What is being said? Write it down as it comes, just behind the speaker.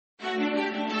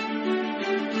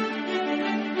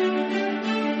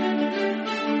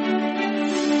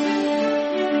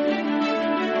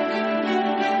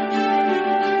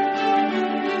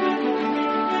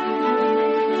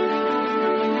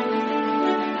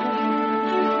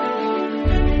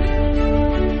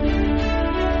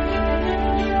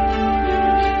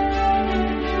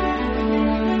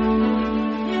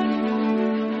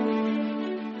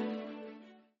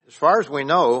far as we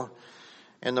know,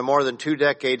 in the more than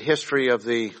 2-decade history of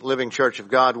the Living Church of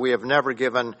God, we have never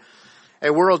given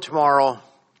a World Tomorrow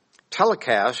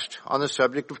telecast on the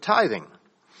subject of tithing.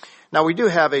 Now, we do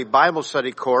have a Bible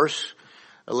study course,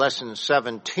 lesson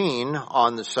 17,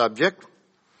 on the subject.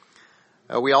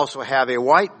 We also have a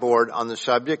whiteboard on the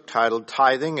subject titled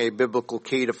Tithing, a Biblical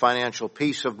Key to Financial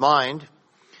Peace of Mind.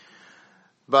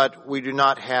 But we do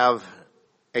not have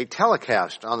a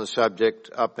telecast on the subject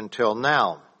up until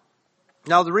now.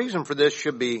 Now, the reason for this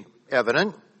should be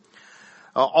evident.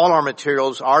 All our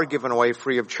materials are given away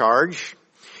free of charge.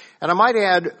 And I might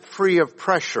add, free of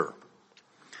pressure.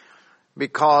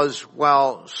 Because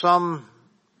while some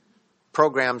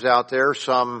programs out there,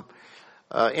 some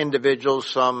individuals,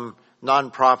 some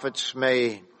nonprofits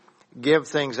may give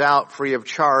things out free of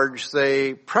charge,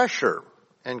 they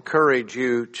encourage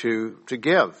you to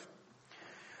give.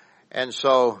 And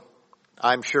so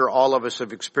I'm sure all of us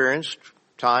have experienced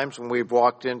times when we've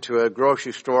walked into a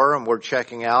grocery store and we're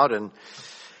checking out and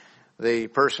the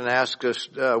person asks us,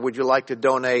 would you like to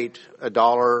donate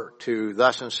 $1 to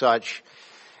thus and such?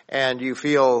 And you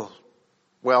feel,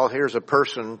 well, here's a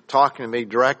person talking to me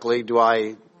directly.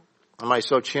 Am I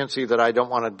so chintzy that I don't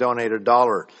want to donate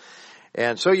 $1?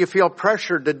 And so you feel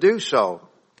pressured to do so.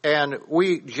 And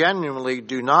we genuinely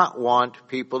do not want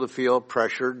people to feel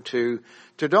pressured to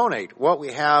donate. What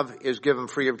we have is given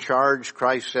free of charge.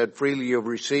 Christ said, freely you have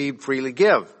received, freely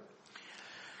give.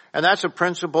 And that's a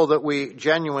principle that we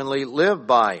genuinely live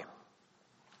by.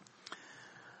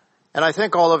 And I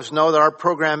think all of us know that our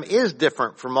program is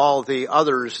different from all the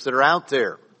others that are out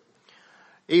there.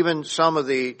 Even some of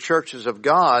the churches of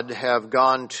God have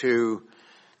gone to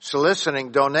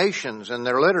soliciting donations in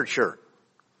their literature.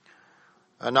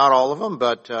 Not all of them,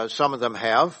 but some of them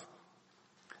have.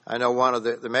 I know one of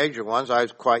the major ones, I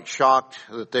was quite shocked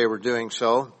that they were doing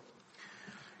so.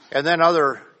 And then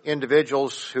other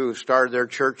individuals who started their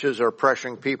churches are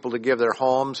pressuring people to give their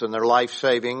homes and their life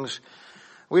savings.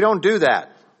 We don't do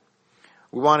that.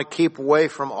 We want to keep away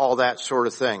from all that sort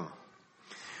of thing.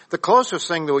 The closest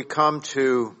thing that we come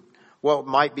to what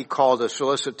might be called a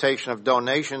solicitation of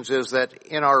donations is that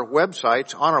on our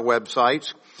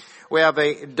websites, we have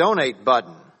a donate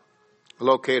button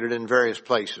located in various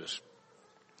places.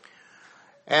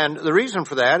 And the reason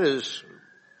for that is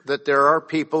that there are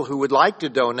people who would like to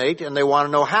donate and they want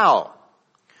to know how.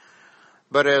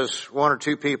 But as one or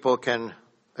two people can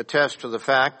attest to the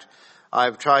fact,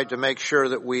 I've tried to make sure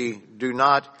that we do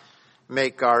not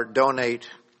make our donate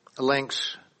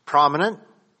links prominent.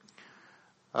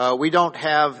 We don't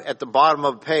have at the bottom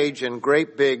of the page in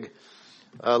great big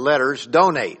letters,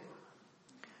 donate.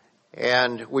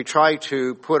 And we try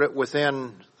to put it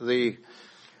within the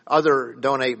other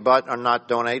donate button, or not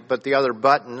donate, but the other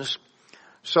buttons,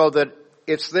 so that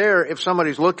it's there if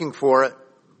somebody's looking for it,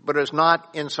 but it's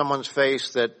not in someone's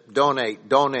face that donate,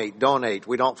 donate, donate.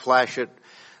 We don't flash it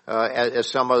as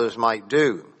some others might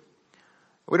do.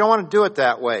 We don't want to do it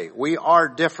that way. We are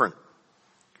different.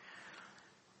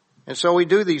 And so we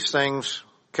do these things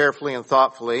carefully and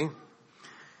thoughtfully,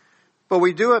 but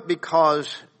we do it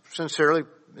because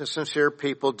sincere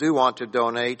people do want to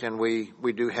donate, and we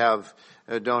do have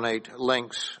donate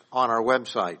links on our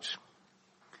websites.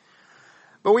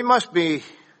 But we must be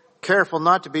careful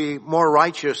not to be more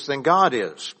righteous than God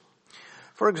is.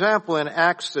 For example, in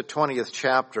Acts, the 20th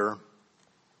chapter,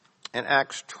 in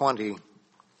Acts 20,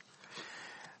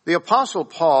 the Apostle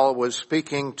Paul was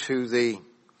speaking to the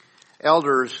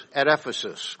elders at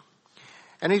Ephesus.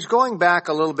 And he's going back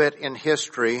a little bit in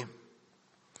history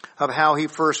of how he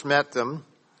first met them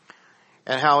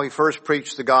and how he first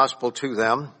preached the gospel to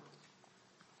them.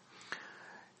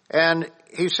 And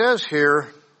he says here,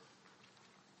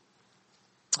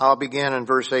 I'll begin in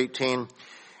verse 18.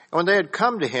 When they had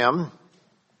come to him,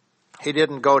 he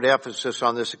didn't go to Ephesus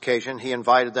on this occasion. He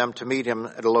invited them to meet him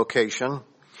at a location.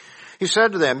 He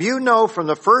said to them, you know from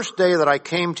the first day that I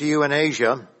came to you in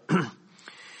Asia,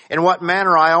 in what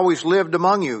manner I always lived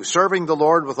among you, serving the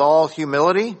Lord with all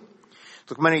humility,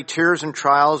 with many tears and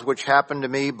trials which happened to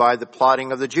me by the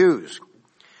plotting of the Jews.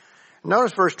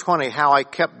 Notice verse 20, how I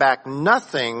kept back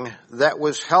nothing that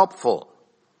was helpful,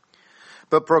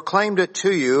 but proclaimed it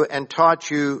to you and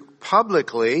taught you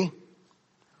publicly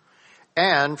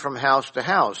and from house to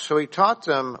house. So he taught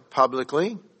them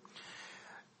publicly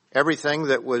everything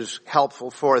that was helpful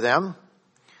for them,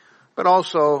 but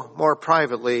also more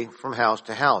privately from house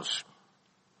to house.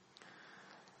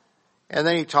 And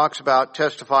then he talks about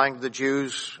testifying to the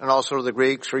Jews and also to the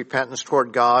Greeks, repentance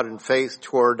toward God and faith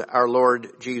toward our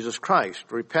Lord Jesus Christ.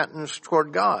 Repentance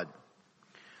toward God.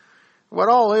 What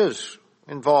all is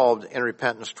involved in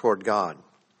repentance toward God?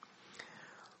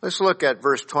 Let's look at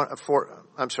verse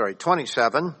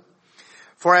 27.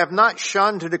 For I have not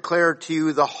shunned to declare to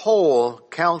you the whole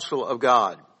counsel of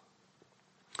God.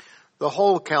 The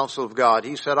whole counsel of God.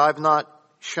 He said, I've not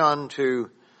shunned to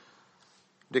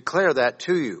declare that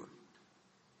to you.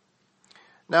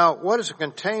 Now, what is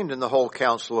contained in the whole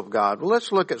counsel of God? Well,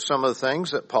 let's look at some of the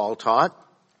things that Paul taught.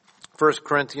 1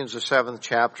 Corinthians, the 7th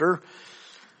chapter.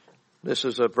 This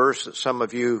is a verse that some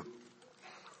of you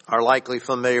are likely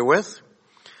familiar with.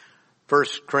 1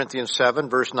 Corinthians 7,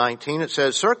 verse 19, it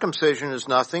says, circumcision is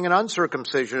nothing and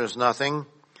uncircumcision is nothing,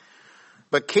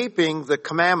 but keeping the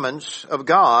commandments of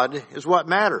God is what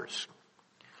matters.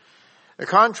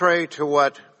 Contrary to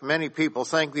what many people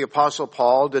think, the Apostle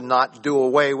Paul did not do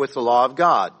away with the law of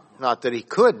God. Not that he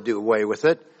could do away with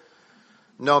it.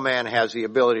 No man has the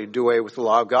ability to do away with the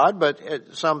law of God, but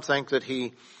some think that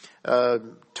he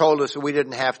told us that we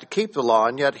didn't have to keep the law.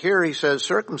 And yet here he says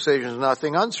circumcision is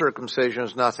nothing, uncircumcision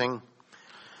is nothing,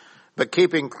 but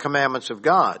keeping the commandments of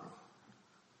God.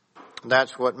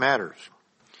 That's what matters.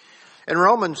 In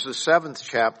Romans, the 7th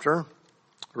chapter,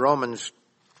 Romans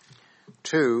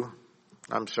 7,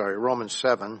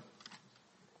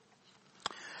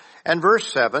 and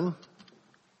verse 7,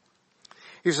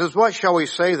 he says, what shall we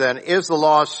say then? Is the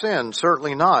law sin?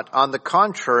 Certainly not. On the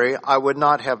contrary, I would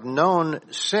not have known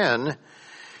sin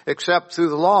except through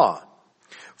the law.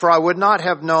 For I would not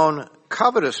have known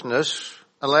covetousness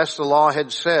unless the law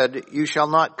had said, you shall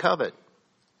not covet.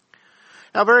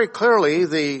 Now very clearly,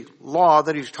 the law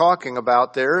that he's talking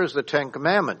about there is the Ten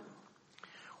Commandments,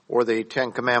 or the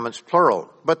Ten Commandments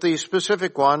plural. But the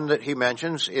specific one that he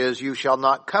mentions is you shall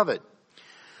not covet.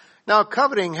 Now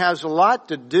coveting has a lot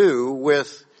to do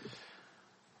with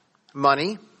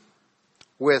money,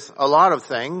 with a lot of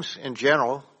things in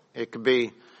general. It could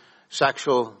be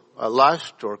sexual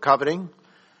lust or coveting.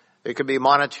 It could be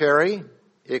monetary.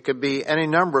 It could be any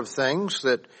number of things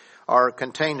that are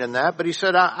contained in that. But he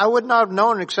said, I would not have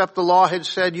known except the law had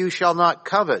said you shall not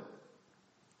covet.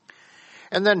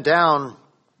 And then down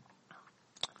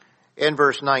in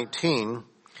verse 19,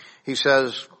 he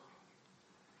says,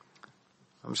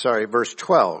 verse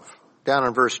 12. Down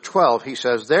in verse 12, he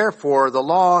says, therefore the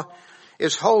law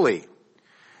is holy,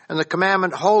 and the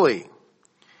commandment holy,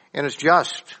 and is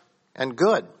just and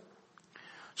good.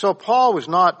 So Paul was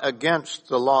not against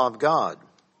the law of God.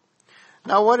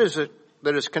 Now what is it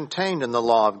that is contained in the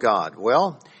law of God?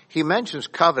 Well, he mentions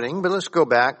coveting, but let's go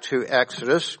back to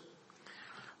Exodus,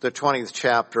 the 20th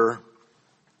chapter,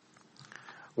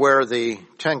 where the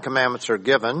Ten Commandments are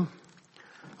given.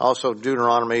 Also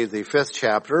Deuteronomy, the 5th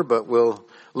chapter, but we'll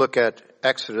look at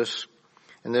Exodus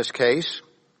in this case.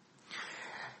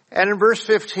 And in verse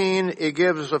 15, it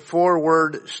gives a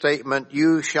 4-word statement,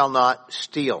 you shall not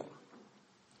steal.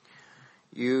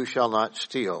 You shall not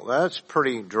steal. That's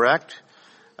pretty direct.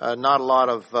 Not a lot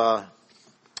of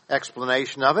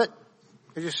explanation of it.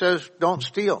 It just says, don't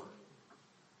steal.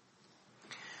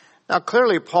 Now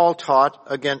clearly Paul taught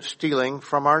against stealing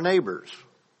from our neighbors.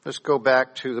 Let's go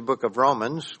back to the book of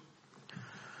Romans.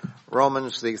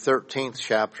 Romans, the 13th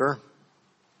chapter.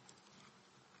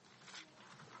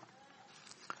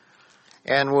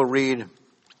 And we'll read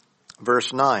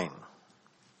verse 9.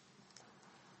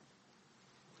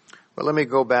 But let me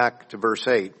go back to verse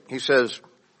 8. He says,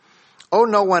 owe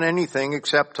no one anything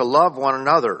except to love one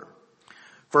another.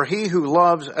 For he who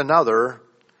loves another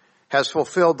has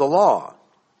fulfilled the law.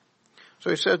 So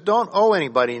he says, don't owe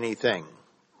anybody anything.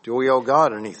 Do we owe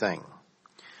God anything?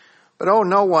 But owe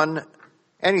no one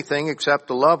anything except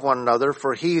to love one another,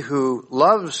 for he who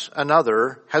loves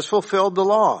another has fulfilled the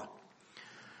law.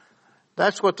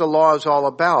 That's what the law is all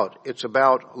about. It's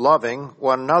about loving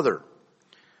one another.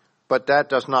 But that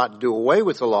does not do away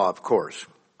with the law, of course,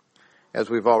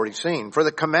 as we've already seen. For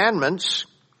the commandments,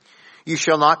 you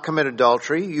shall not commit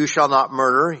adultery, you shall not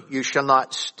murder, you shall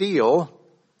not steal,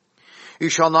 you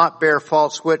shall not bear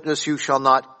false witness, you shall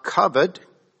not covet.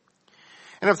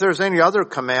 And if there's any other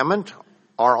commandment,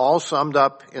 are all summed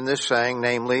up in this saying,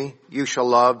 namely, you shall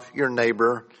love your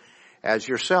neighbor as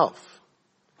yourself.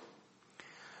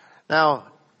 Now,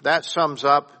 that sums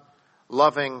up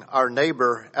loving our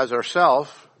neighbor as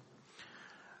ourselves,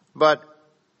 but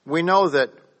we know that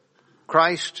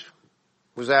Christ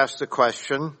was asked the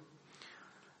question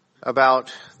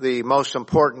about the most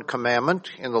important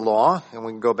commandment in the law, and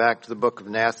we can go back to the book of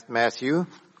Matthew,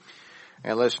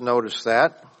 and let's notice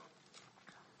that.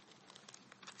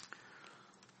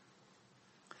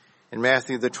 In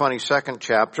Matthew, the 22nd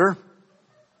chapter,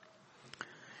 it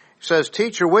says,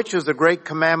 teacher, which is the great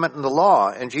commandment in the law?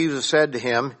 And Jesus said to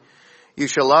him, you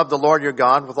shall love the Lord your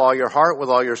God with all your heart, with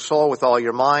all your soul, with all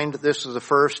your mind. This is the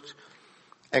first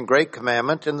and great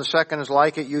commandment. And the second is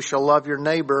like it, you shall love your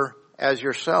neighbor as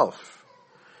yourself.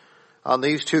 On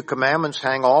these two commandments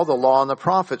hang all the law and the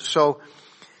prophets. So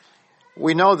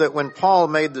we know that when Paul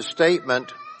made the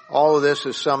statement, all of this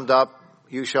is summed up,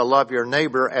 you shall love your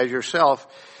neighbor as yourself,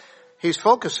 he's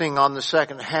focusing on the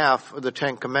second half of the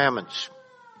Ten Commandments.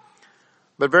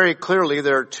 But very clearly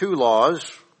there are two laws.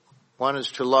 One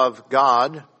is to love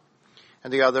God,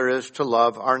 and the other is to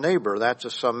love our neighbor. That's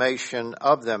a summation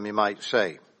of them, you might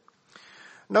say.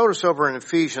 Notice over in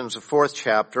Ephesians, the 4th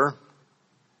chapter,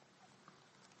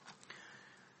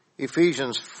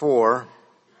 Ephesians 4,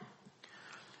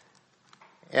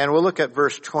 and we'll look at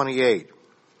verse 28.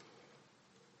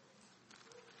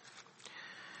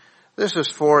 This is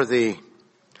for the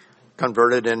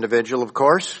converted individual, of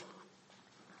course.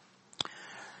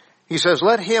 He says,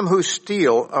 let him who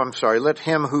stole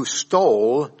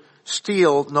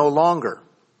steal no longer.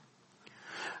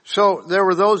 So there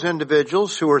were those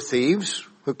individuals who were thieves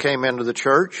who came into the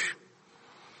church.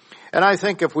 And I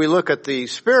think if we look at the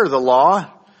spirit of the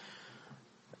law,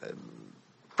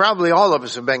 probably all of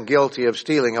us have been guilty of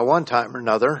stealing at one time or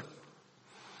another.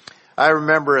 I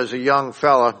remember as a young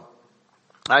fella,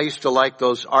 I used to like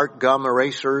those art gum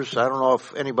erasers. I don't know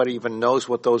if anybody even knows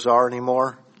what those are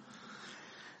anymore.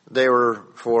 They were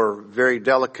for very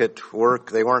delicate work.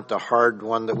 They weren't the hard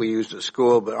one that we used at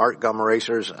school, but art gum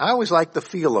erasers. I always liked the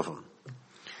feel of them.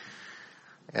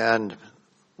 And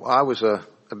I was a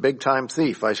big-time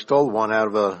thief. I stole one out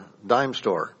of a dime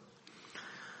store,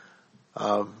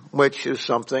 which is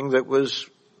something that was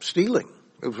stealing.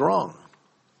 It was wrong.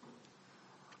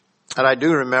 And I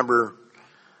do remember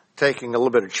taking a little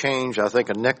bit of change, I think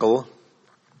a nickel,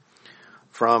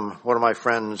 from one of my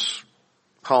friends'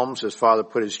 homes. His father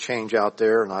put his change out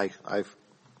there, and I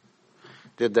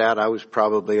did that. I was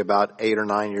probably about 8 or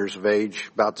 9 years of age,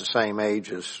 about the same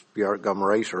age as the art gum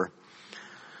eraser.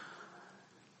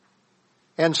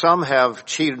 And some have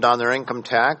cheated on their income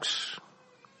tax,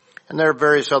 and there are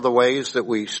various other ways that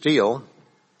we steal.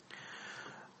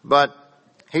 But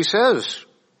he says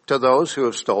to those who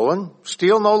have stolen,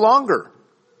 steal no longer,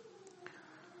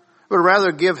 but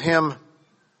rather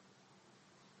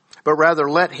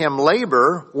let him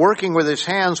labor, working with his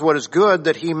hands what is good,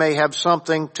 that he may have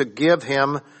something to give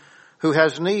him who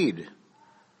has need.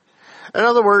 In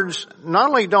other words, not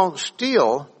only don't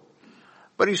steal,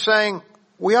 but he's saying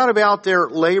we ought to be out there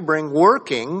laboring,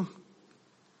 working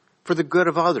for the good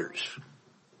of others.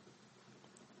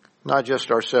 Not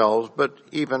just ourselves, but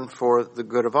even for the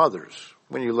good of others,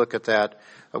 when you look at that,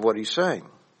 of what he's saying.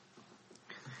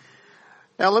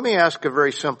 Now let me ask a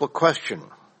very simple question.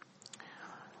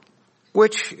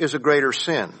 Which is a greater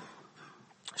sin?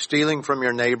 Stealing from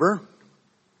your neighbor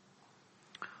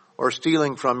or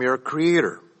stealing from your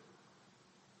Creator?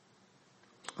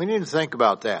 We need to think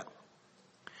about that.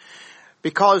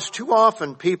 Because too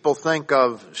often people think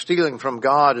of stealing from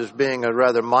God as being a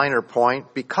rather minor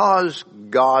point because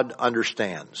God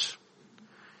understands.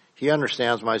 He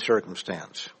understands my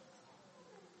circumstance.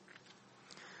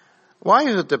 Why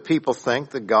is it that people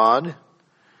think that God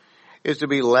is to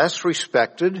be less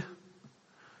respected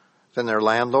than their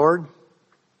landlord?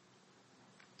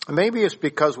 Maybe it's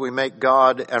because we make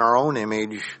God in our own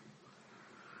image,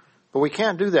 but we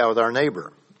can't do that with our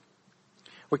neighbor.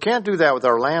 We can't do that with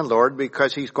our landlord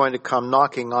because he's going to come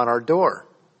knocking on our door.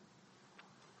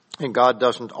 And God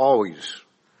doesn't always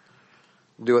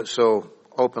do it so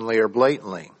openly or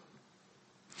blatantly.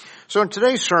 So in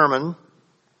today's sermon,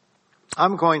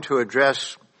 I'm going to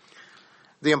address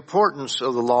the importance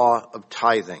of the law of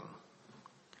tithing.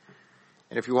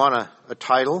 And if you want a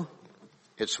title,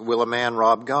 it's Will a Man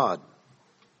Rob God?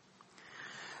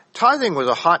 Tithing was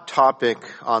a hot topic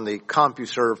on the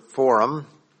CompuServe forum.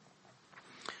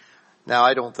 Now,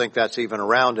 I don't think that's even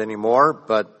around anymore,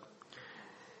 but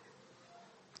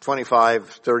 25,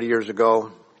 30 years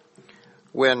ago,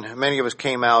 when many of us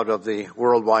came out of the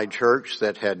worldwide church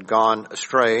that had gone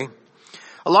astray,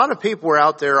 a lot of people were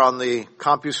out there on the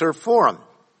CompuServe forum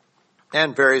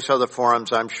and various other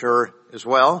forums, I'm sure, as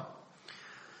well.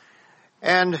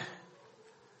 And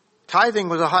tithing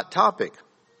was a hot topic.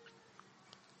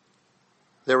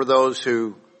 There were those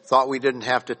who thought we didn't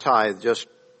have to tithe, just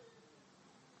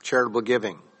charitable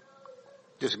giving.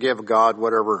 Just give God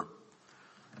whatever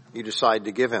you decide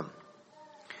to give him.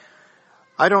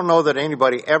 I don't know that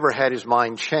anybody ever had his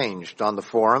mind changed on the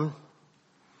forum.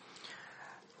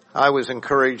 I was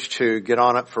encouraged to get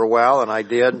on it for a while, and I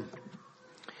did. And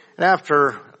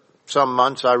after some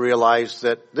months, I realized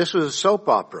that this was a soap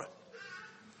opera.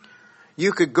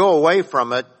 You could go away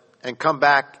from it and come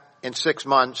back in 6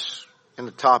 months, and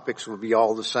the topics would be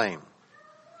all the same.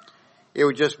 It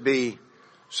would just be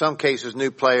some cases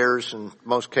new players, in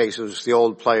most cases the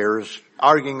old players,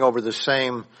 arguing over the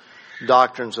same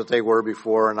doctrines that they were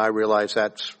before, and I realized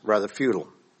that's rather futile.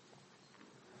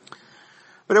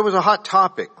 But it was a hot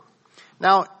topic.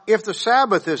 Now, if the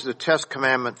Sabbath is the test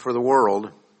commandment for the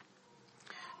world,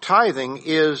 tithing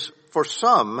is, for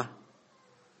some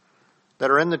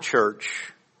that are in the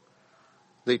church,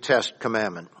 the test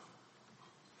commandment.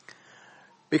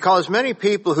 Because many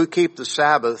people who keep the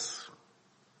Sabbath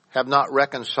have not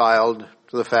reconciled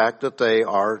to the fact that they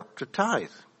are to tithe.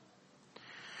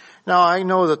 Now, I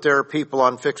know that there are people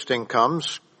on fixed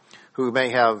incomes who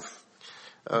may have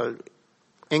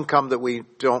income that we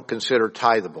don't consider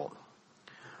tithable.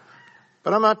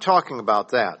 But I'm not talking about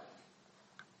that.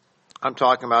 I'm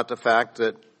talking about the fact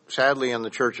that, sadly, in the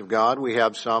Church of God, we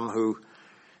have some who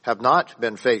have not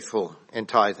been faithful in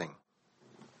tithing.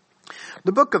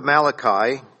 The book of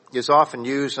Malachi is often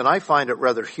used, and I find it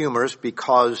rather humorous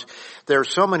because there are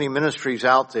so many ministries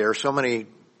out there, so many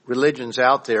religions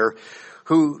out there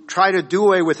who try to do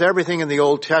away with everything in the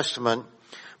Old Testament,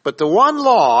 but the one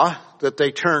law that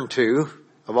they turn to,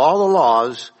 of all the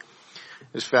laws,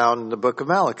 is found in the book of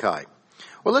Malachi.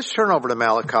 Well, let's turn over to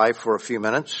Malachi for a few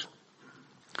minutes,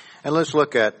 and let's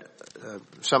look at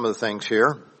some of the things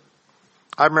here.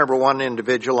 I remember one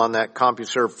individual on that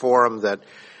CompuServe forum that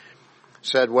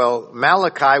said, well,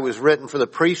 Malachi was written for the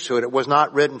priesthood. It was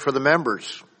not written for the members.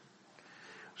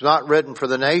 It was not written for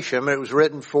the nation, but it was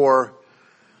written for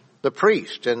the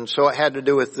priest. And so it had to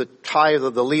do with the tithe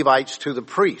of the Levites to the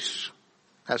priests.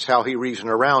 That's how he reasoned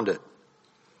around it.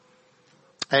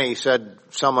 And he said,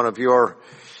 someone of your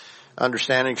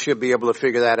understanding should be able to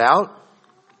figure that out.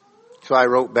 So I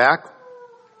wrote back,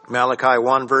 Malachi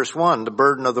 1 verse 1, the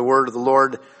burden of the word of the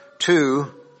Lord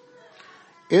to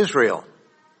Israel,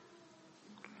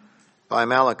 by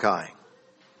Malachi.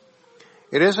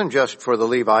 It isn't just for the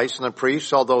Levites and the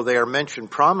priests, although they are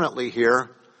mentioned prominently here.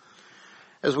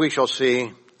 As we shall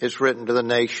see, it's written to the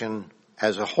nation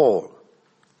as a whole.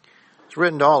 It's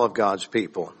written to all of God's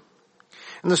people.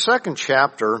 In the second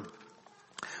chapter,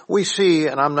 we see,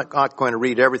 and I'm not going to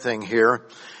read everything here,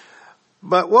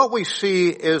 but what we see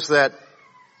is that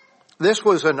this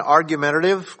was an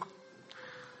argumentative,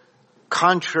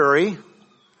 contrary,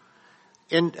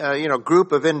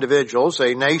 group of individuals,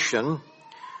 a nation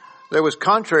that was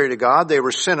contrary to God. They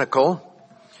were cynical.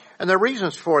 And the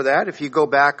reasons for that, if you go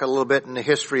back a little bit in the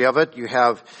history of it, you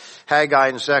have Haggai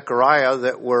and Zechariah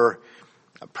that were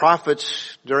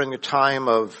prophets during the time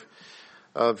of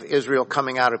Israel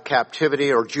coming out of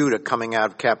captivity, or Judah coming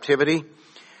out of captivity.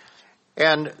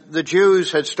 And the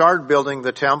Jews had started building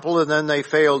the temple, and then they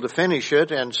failed to finish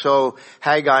it, and so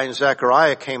Haggai and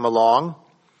Zechariah came along,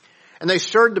 and they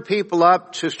stirred the people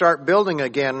up to start building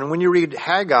again. And when you read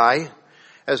Haggai,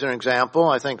 as an example,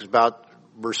 I think it's about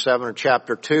verse 7 of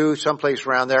chapter 2, someplace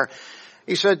around there,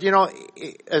 he said,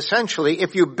 essentially,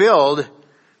 if you build,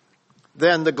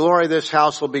 then the glory of this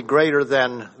house will be greater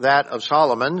than that of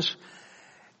Solomon's,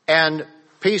 and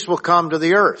peace will come to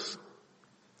the earth.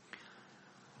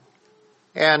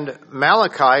 And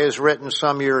Malachi is written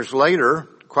some years later,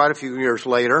 quite a few years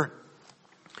later,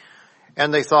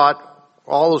 and they thought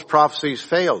all those prophecies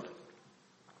failed.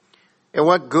 And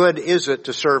what good is it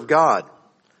to serve God?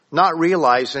 Not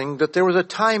realizing that there was a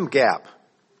time gap.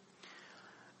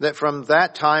 That from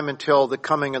that time until the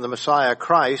coming of the Messiah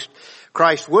Christ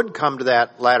would come to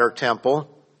that latter temple,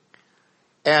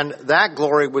 and that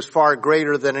glory was far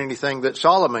greater than anything that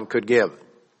Solomon could give.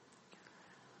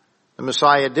 The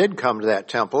Messiah did come to that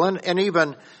temple, and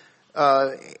even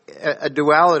a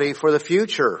duality for the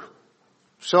future.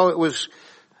 So it was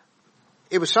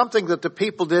something that the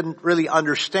people didn't really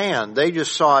understand. They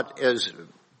just saw it as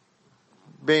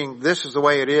being, this is the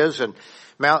way it is, and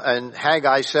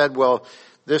Haggai said, well,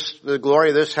 the glory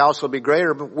of this house will be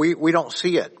greater, but we don't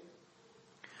see it.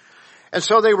 And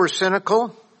so they were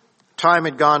cynical. Time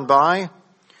had gone by.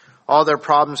 All their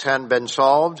problems hadn't been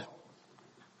solved.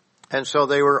 And so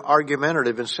they were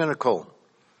argumentative and cynical.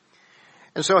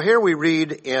 And so here we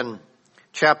read in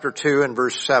chapter 2 and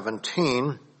verse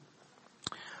 17,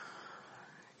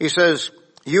 he says,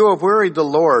 you have wearied the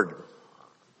Lord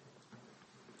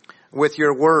with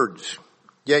your words.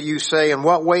 Yet you say, in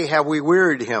what way have we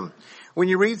wearied him? When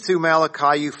you read through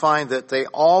Malachi, you find that they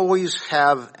always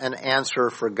have an answer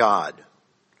for God,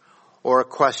 or a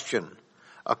question,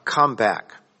 a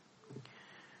comeback.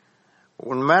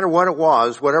 No matter what it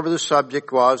was, whatever the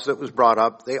subject was that was brought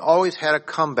up, they always had a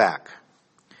comeback,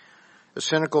 a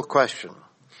cynical question.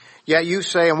 Yet you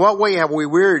say, in what way have we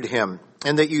wearied him?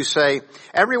 And that you say,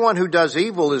 everyone who does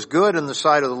evil is good in the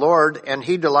sight of the Lord, and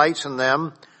he delights in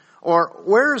them. Or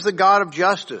where is the God of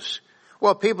justice?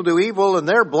 well, people do evil and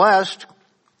they're blessed,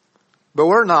 but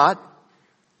we're not.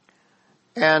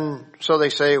 And so they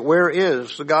say, where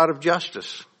is the God of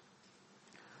justice?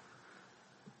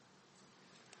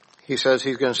 He says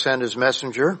he's going to send his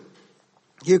messenger.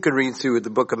 You could read through the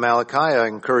book of Malachi. I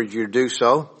encourage you to do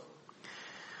so.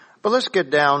 But let's get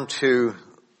down to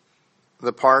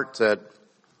the part that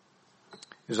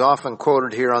is often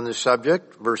quoted here on this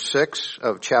subject, verse 6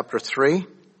 of chapter 3. It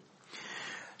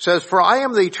says, for I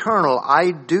am the eternal,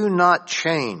 I do not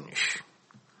change.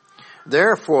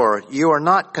 Therefore, you are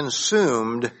not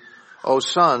consumed, O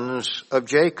sons of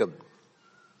Jacob.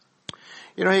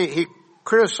 You know, he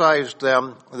criticized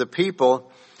them, the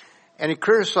people, and he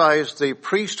criticized the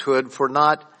priesthood for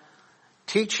not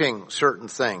teaching certain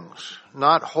things,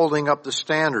 not holding up the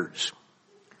standards.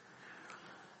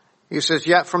 He says,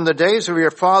 yet from the days of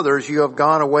your fathers you have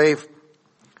gone away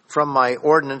from my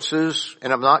ordinances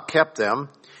and have not kept them.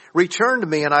 Return to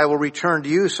me and I will return to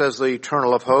you, says the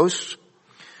Eternal of hosts.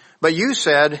 But you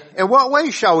said, in what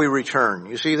way shall we return?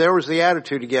 You see, there was the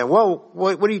attitude again. Well,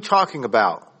 what are you talking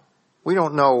about? We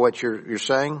don't know what you're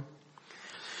saying.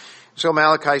 So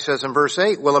Malachi says in verse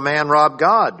 8, will a man rob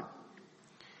God?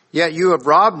 Yet you have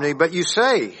robbed me, but you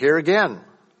say, here again,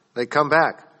 they come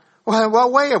back. Well, in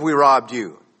what way have we robbed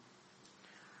you?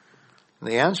 And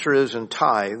the answer is in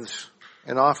tithes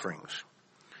and offerings.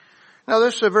 Now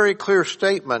this is a very clear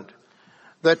statement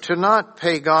that to not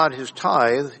pay God his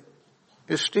tithe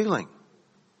is stealing.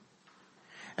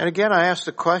 And again, I ask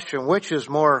the question, which is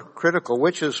more critical?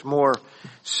 Which is more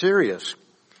serious?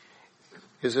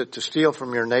 Is it to steal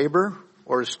from your neighbor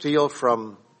or to steal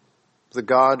from the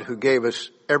God who gave us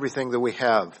everything that we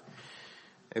have,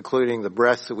 including the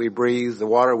breath that we breathe, the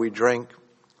water we drink,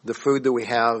 the food that we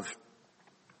have,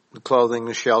 the clothing,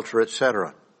 the shelter,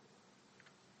 etc.?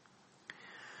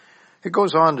 It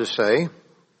goes on to say,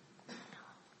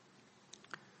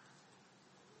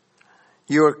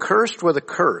 you are cursed with a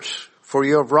curse, for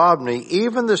you have robbed me,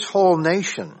 even this whole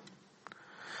nation.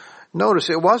 Notice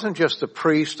it wasn't just the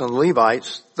priests and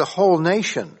Levites, the whole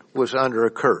nation was under a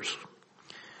curse.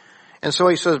 And so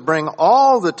he says, bring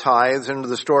all the tithes into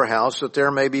the storehouse, that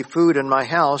there may be food in my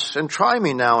house, and try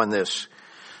me now in this,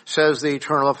 says the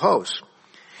Eternal of hosts.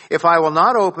 If I will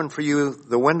not open for you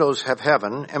the windows of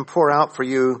heaven and pour out for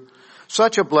you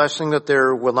such a blessing that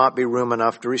there will not be room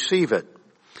enough to receive it.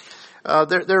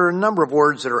 There are a number of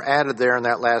words that are added there in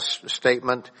that last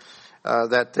statement,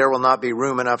 that there will not be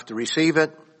room enough to receive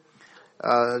it.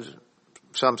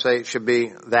 Some say it should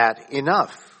be that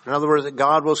enough. In other words, that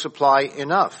God will supply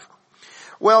enough.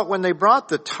 Well, when they brought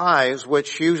the tithes,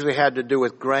 which usually had to do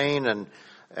with grain and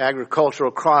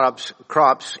agricultural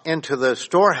crops into the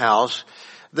storehouse,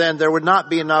 then there would not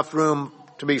be enough room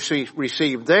to be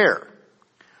received there.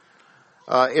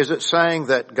 Is it saying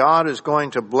that God is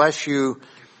going to bless you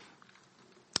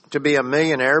to be a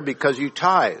millionaire because you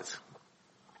tithe?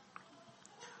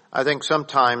 I think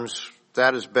sometimes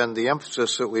that has been the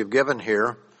emphasis that we've given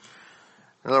here.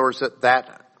 In other words,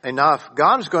 that enough.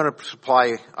 God is going to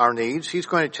supply our needs. He's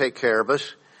going to take care of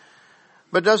us.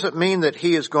 But does it mean that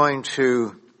he is going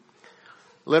to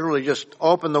literally just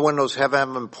open the windows of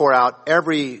heaven and pour out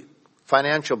every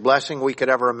financial blessing we could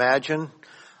ever imagine?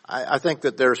 I think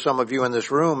that there are some of you in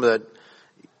this room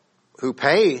who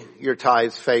pay your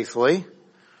tithes faithfully.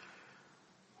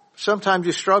 Sometimes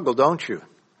you struggle, don't you?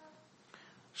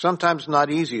 Sometimes not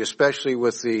easy, especially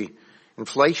with the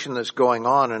inflation that's going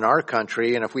on in our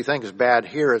country. And if we think it's bad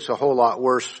here, it's a whole lot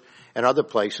worse in other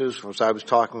places. As I was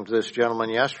talking to this gentleman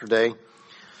yesterday,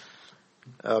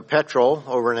 petrol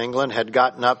over in England had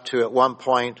gotten up to at one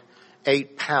point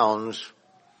 8 pounds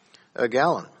a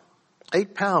gallon.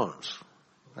 8 pounds.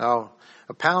 Now,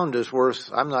 a pound is worth,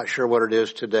 I'm not sure what it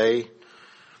is today,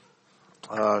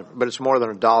 but it's more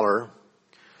than $1.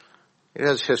 It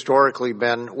has historically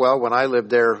been, well, when I lived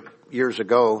there years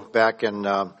ago, back in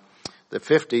the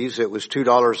 50s, it was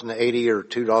 $2.80 or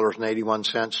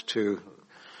 $2.81 to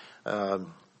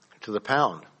the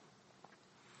pound.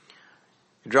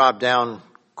 It dropped down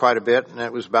quite a bit, and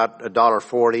it was about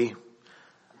 $1.40.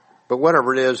 But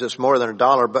whatever it is, it's more than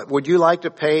 $1. But would you like to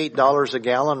pay $8 a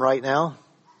gallon right now?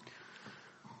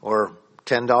 Or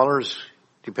 $10,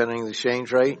 depending on the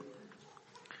exchange rate?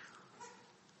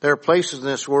 There are places in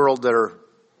this world that are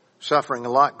suffering a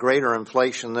lot greater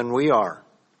inflation than we are,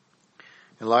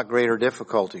 and a lot greater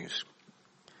difficulties.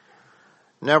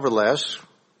 Nevertheless,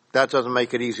 that doesn't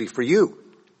make it easy for you.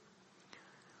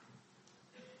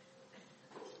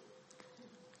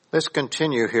 Let's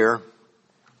continue here.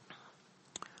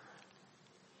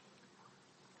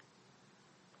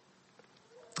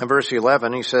 In verse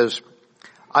 11, he says,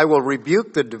 I will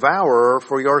rebuke the devourer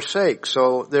for your sake.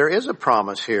 So there is a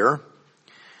promise here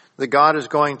that God is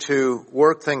going to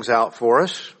work things out for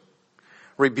us.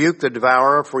 Rebuke the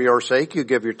devourer for your sake. You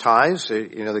give your tithes,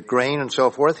 the grain and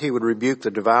so forth. He would rebuke the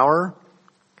devourer,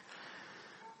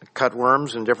 cut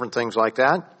worms and different things like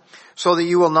that, so that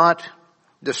he will not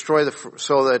destroy the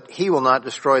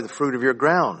fruit of your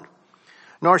ground.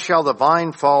 Nor shall the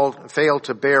vine fail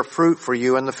to bear fruit for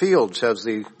you in the field, says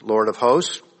the Lord of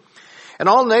hosts. And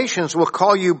all nations will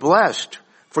call you blessed,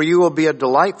 for you will be a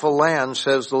delightful land,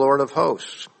 says the Lord of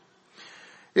hosts.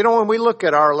 When we look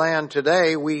at our land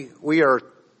today, we are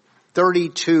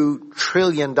 $32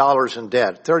 trillion in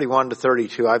debt. 31 to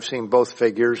 32. I've seen both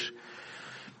figures.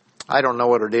 I don't know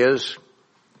what it is.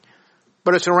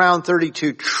 But it's around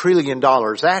 $32 trillion.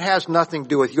 That has nothing to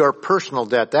do with your personal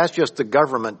debt. That's just the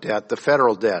government debt, the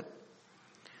federal debt.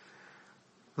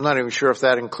 I'm not even sure if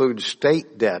that includes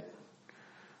state debt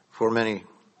for many.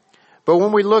 But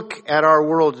when we look at our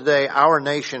world today, our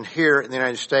nation here in the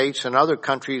United States and other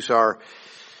countries are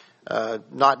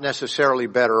not necessarily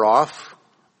better off.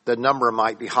 The number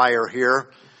might be higher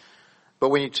here. But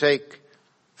when you take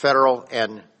federal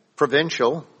and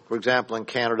provincial, for example, in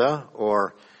Canada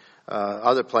or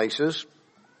other places,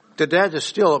 the debt is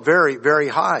still very, very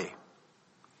high.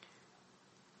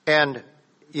 And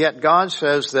yet God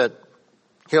says that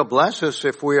He'll bless us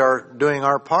if we are doing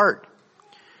our part.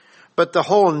 But the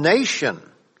whole nation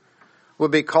will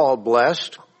be called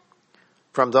blessed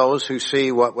from those who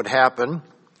see what would happen.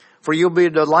 For you'll be a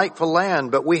delightful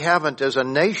land, but we haven't, as a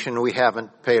nation, we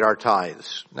haven't paid our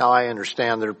tithes. Now I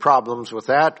understand there are problems with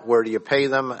that. Where do you pay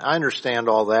them? I understand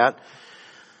all that.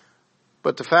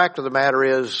 But the fact of the matter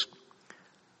is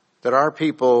that our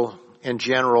people in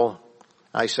general,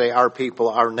 I say our people,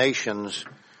 our nations,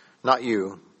 not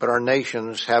you, but our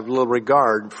nations have little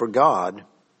regard for God,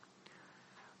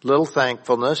 little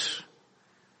thankfulness,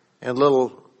 and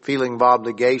little feeling of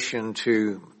obligation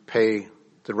to pay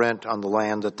the rent on the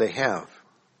land that they have.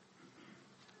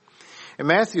 In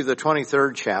Matthew, the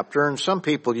 23rd chapter, and some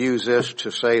people use this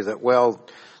to say that, well,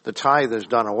 the tithe is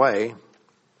done away,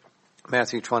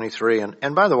 Matthew 23.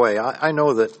 And by the way, I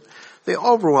know that the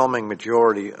overwhelming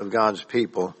majority of God's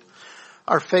people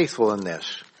are faithful in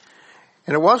this.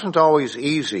 And it wasn't always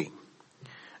easy,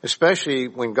 especially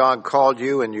when God called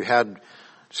you and you had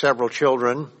several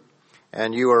children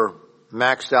and you were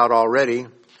maxed out already. It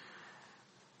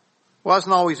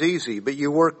wasn't always easy, but you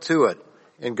worked through it.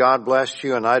 And God blessed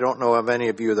you, and I don't know of any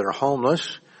of you that are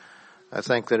homeless. I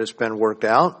think that it's been worked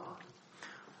out.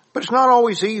 But it's not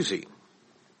always easy.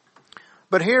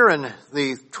 But here in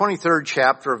the 23rd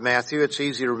chapter of Matthew, it's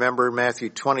easy to remember Matthew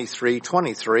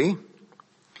 23:23.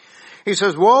 He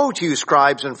says, "Woe to you,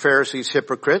 scribes and Pharisees,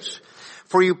 hypocrites,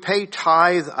 for you pay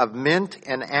tithe of mint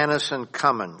and anise and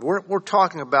cumin." We're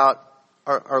talking about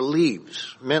our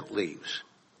leaves, mint leaves.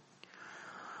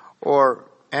 Or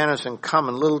anise and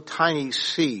cumin, little tiny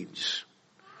seeds.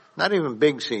 Not even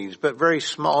big seeds, but very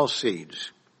small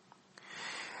seeds.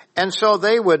 And so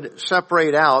they would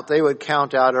separate out, they would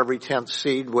count out every 10th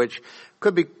seed, which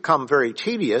could become very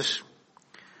tedious,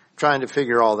 trying to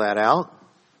figure all that out.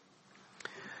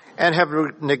 And have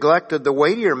neglected the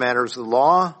weightier matters of the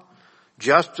law,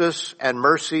 justice and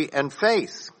mercy and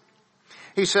faith.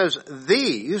 He says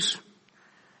these,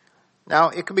 now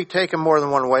it could be taken more than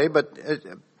one way, but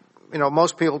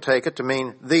most people take it to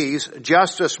mean these,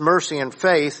 justice, mercy, and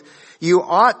faith, you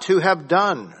ought to have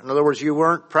done. In other words, you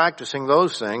weren't practicing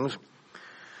those things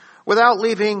without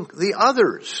leaving the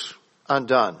others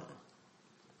undone.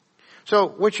 So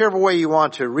whichever way you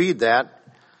want to read that,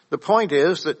 the point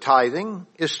is that tithing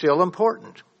is still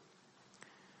important.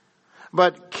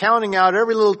 But counting out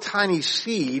every little tiny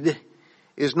seed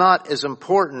is not as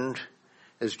important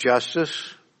as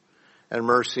justice and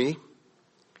mercy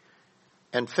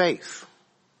and faith.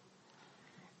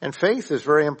 And faith is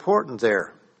very important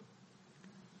there,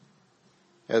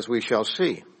 as we shall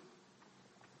see.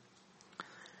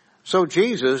 So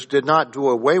Jesus did not do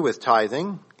away with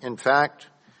tithing. In fact,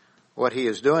 what he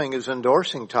is doing is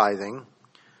endorsing tithing.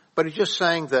 But he's just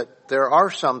saying that there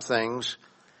are some things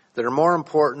that are more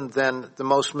important than the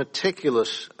most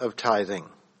meticulous of tithing.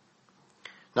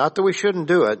 Not that we shouldn't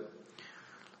do it,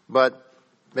 but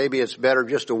maybe it's better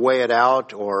just to weigh it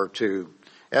out or to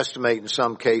estimate in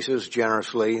some cases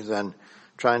generously than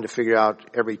trying to figure out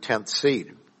every 10th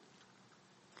seed.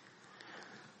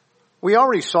 We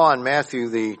already saw in Matthew,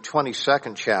 the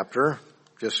 22nd chapter,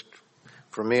 just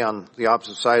for me on the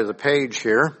opposite side of the page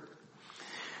here,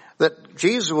 that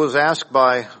Jesus was asked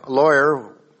by a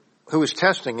lawyer who was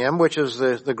testing him, which is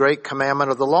the great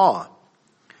commandment of the law.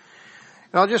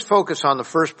 And I'll just focus on the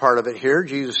first part of it here.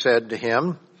 Jesus said to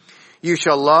him, "You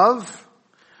shall love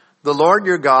the Lord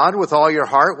your God with all your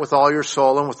heart, with all your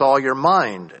soul, and with all your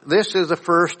mind. This is the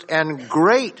first and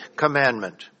great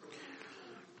commandment."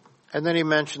 And then he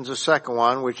mentions the second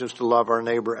one, which is to love our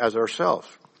neighbor as ourselves.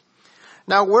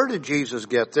 Now, where did Jesus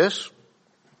get this?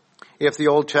 If the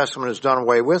Old Testament is done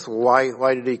away with,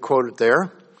 why did he quote it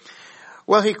there?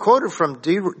 Well, he quoted from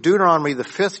Deuteronomy, the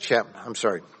 5th chapter. I'll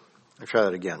try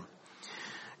that again.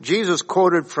 Jesus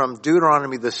quoted from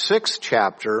Deuteronomy, the 6th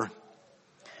chapter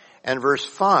and verse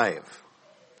 5.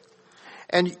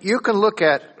 And you can look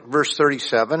at verse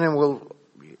 37 and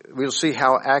we'll see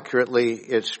how accurately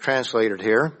it's translated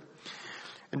here.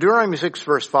 In Deuteronomy 6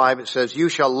 verse 5 it says, "You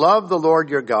shall love the Lord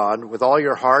your God with all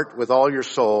your heart, with all your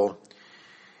soul,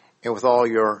 and with all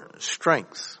your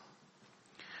strength."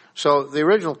 So the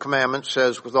original commandment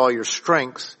says with all your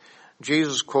strength.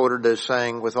 Jesus quoted as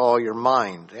saying with all your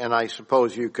mind. And I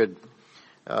suppose you could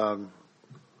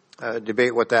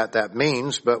debate what that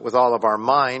means, but with all of our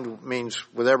mind means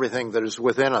with everything that is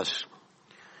within us.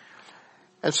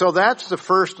 And so that's the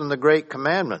first and the great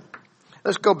commandment.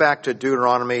 Let's go back to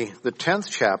Deuteronomy, the 10th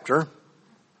chapter,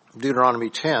 Deuteronomy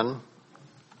 10.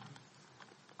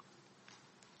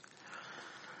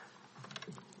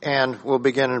 And we'll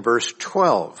begin in verse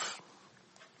 12.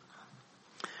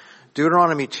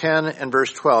 Deuteronomy 10 and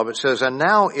verse 12, it says, "And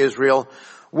now, Israel,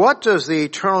 what does the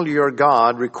eternal your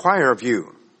God require of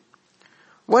you?"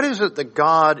 What is it that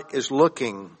God is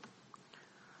looking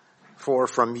for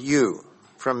from you,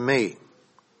 from me?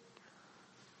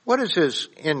 What is his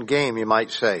end game, you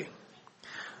might say?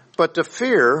 "But to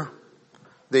fear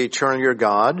the eternal your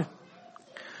God,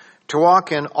 to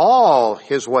walk in all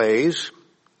his ways,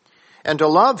 and to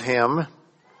love him,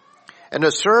 and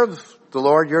to serve the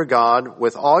Lord your God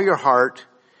with all your heart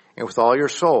and with all your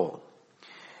soul,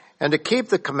 and to keep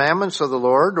the commandments of the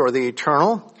Lord," or the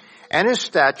Eternal, "and his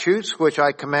statutes, which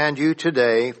I command you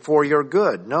today for your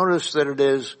good." Notice that it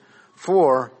is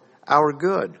for our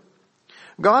good.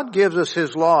 God gives us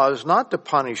his laws not to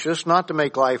punish us, not to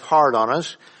make life hard on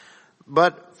us,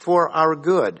 but for our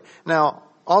good. Now,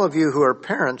 all of you who are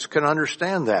parents can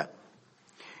understand that.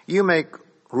 You make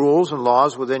rules and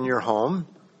laws within your home,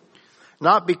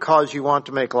 not because you want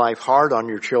to make life hard on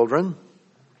your children,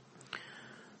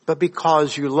 but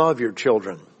because you love your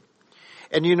children.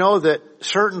 And you know that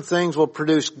certain things will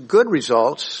produce good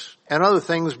results and other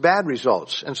things bad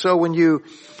results. And so when you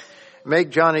make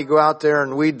Johnny go out there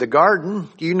and weed the garden,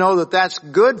 you know that that's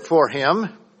good for him,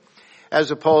 as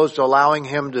opposed to allowing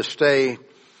him to stay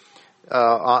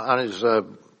on his,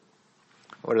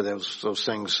 what are those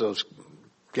things, those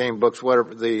game books,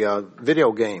 whatever, the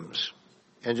video games,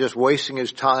 and just wasting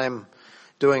his time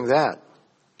doing that.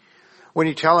 When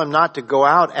you tell him not to go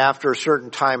out after a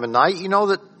certain time of night, you know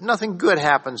that nothing good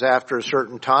happens after a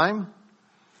certain time.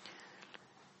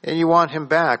 And you want him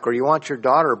back, or you want your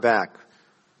daughter back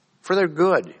for their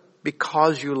good,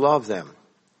 because you love them.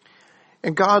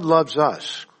 And God loves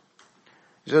us.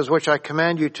 He says, "Which I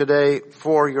command you today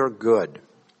for your good."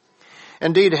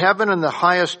 Indeed, heaven and the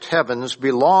highest heavens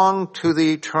belong to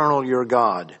the eternal your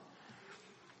God.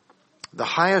 The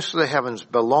highest of the heavens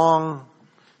belong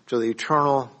to the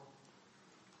eternal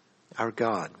our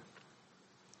God.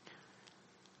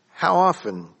 How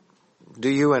often do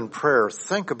you in prayer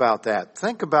think about that?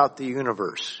 Think about the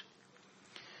universe.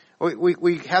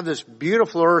 We have this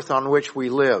beautiful earth on which we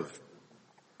live.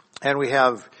 And we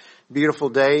have beautiful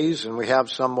days, and we have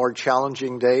some more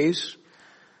challenging days.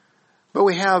 But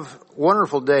we have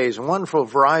wonderful days and wonderful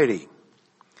variety.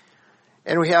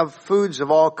 And we have foods of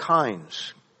all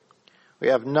kinds. We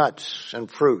have nuts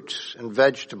and fruits and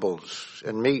vegetables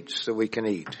and meats that we can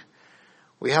eat.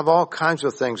 We have all kinds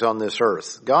of things on this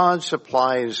earth. God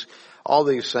supplies all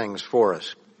these things for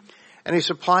us. And he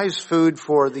supplies food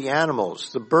for the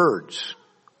animals, the birds,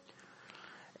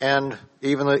 and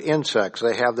even the insects.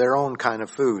 They have their own kind of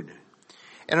food.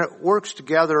 And it works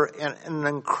together in an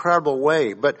incredible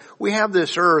way. But we have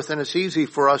this earth, and it's easy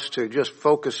for us to just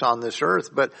focus on this earth.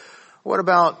 But what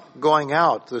about going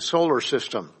out, the solar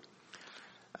system,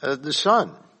 the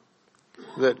sun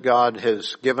that God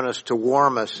has given us to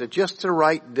warm us at just the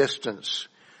right distance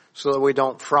so that we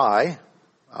don't fry?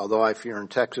 Although if you're in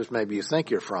Texas, maybe you think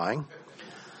you're frying.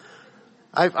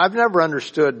 I've never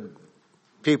understood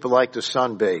people like to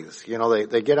sunbathe. You know,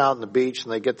 they get out on the beach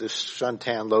and they get this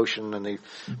suntan lotion and they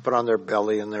put on their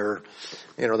belly and their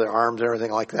arms and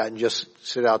everything like that and just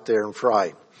sit out there and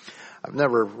fry. I've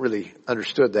never really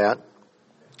understood that.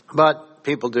 But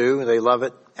people do, they love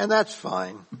it, and that's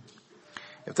fine.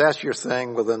 If that's your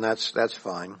thing, well then that's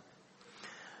fine.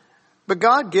 But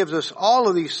God gives us all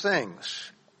of these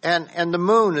things. And the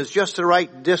moon is just the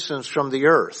right distance from the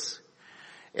earth.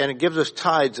 And it gives us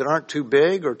tides that aren't too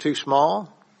big or too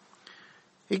small.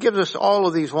 He gives us all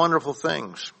of these wonderful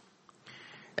things.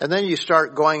 And then you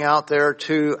start going out there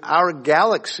to our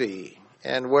galaxy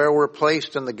and where we're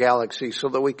placed in the galaxy so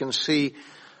that we can see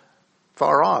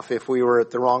far off. If we were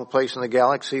at the wrong place in the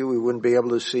galaxy, we wouldn't be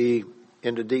able to see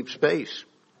into deep space.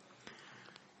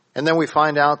 And then we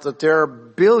find out that there are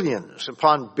billions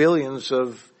upon billions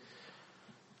of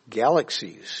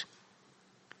galaxies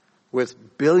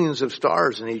with billions of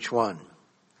stars in each one.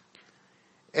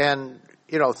 And,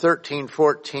 13,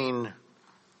 14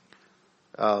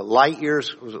 light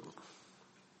years, was it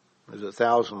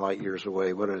 1,000 light years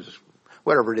away?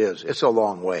 Whatever it is, it's a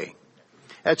long way.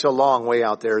 That's a long way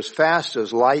out there. As fast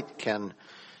as light can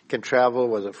travel,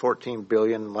 was it 14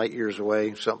 billion light years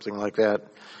away? Something like that.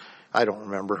 I don't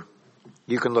remember.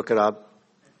 You can look it up.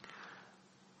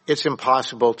 It's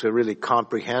impossible to really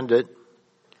comprehend it,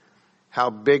 how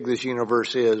big this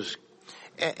universe is.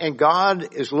 And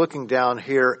God is looking down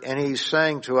here and He's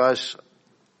saying to us,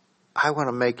 I want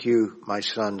to make you my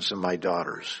sons and my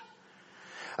daughters.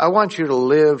 I want you to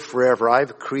live forever.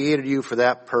 I've created you for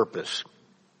that purpose.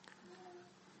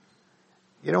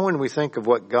 When we think of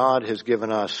what God has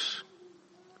given us,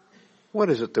 what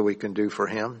is it that we can do for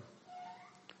Him?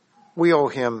 We owe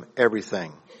Him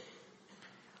everything.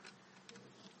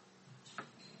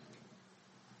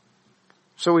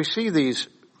 So we see these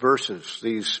verses,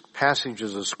 these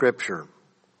passages of Scripture.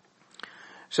 It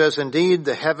says, indeed,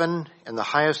 the heaven and the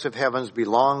highest of heavens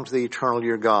belong to the eternal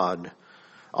your God,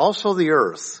 also the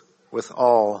earth with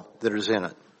all that is in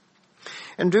it.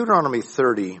 In Deuteronomy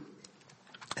 30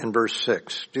 and verse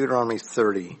 6, Deuteronomy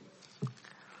 30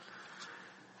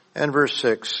 and verse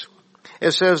 6,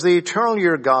 it says, the eternal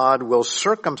your God will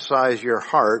circumcise your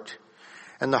heart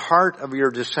and the heart of your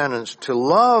descendants to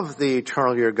love the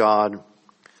eternal your God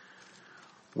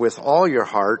with all your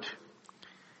heart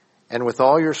and with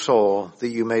all your soul, that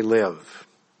you may live.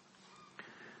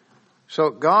 So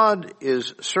God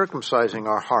is circumcising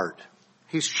our heart.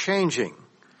 He's changing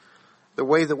the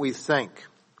way that we think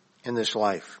in this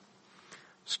life.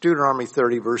 It's Deuteronomy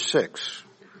 30 verse 6.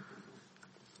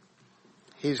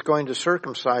 He's going to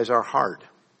circumcise our heart.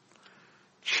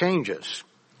 Change us.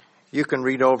 You can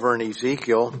read over in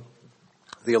Ezekiel,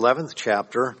 the 11th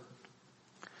chapter,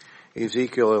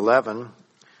 Ezekiel 11,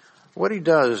 what He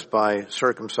does by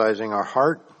circumcising our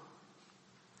heart.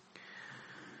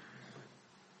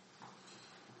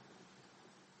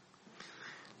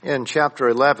 In chapter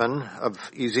 11 of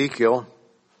Ezekiel,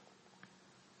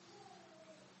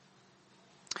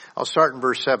 I'll start in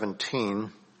verse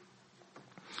 17.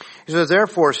 He says,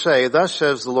 therefore say, thus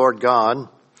says the Lord God,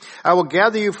 I will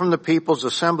gather you from the peoples,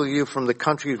 assemble you from the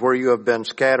countries where you have been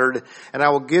scattered, and I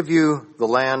will give you the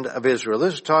land of Israel.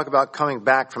 This is talk about coming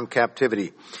back from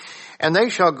captivity. And they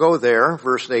shall go there,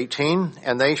 verse 18,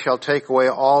 and they shall take away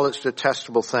all its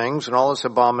detestable things and all its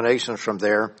abominations from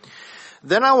there.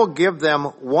 Then I will give them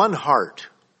one heart.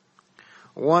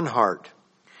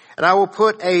 And I will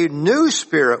put a new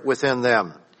spirit within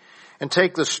them and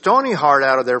take the stony heart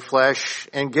out of their flesh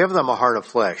and give them a heart of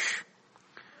flesh.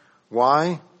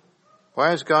 Why?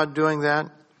 Why is God doing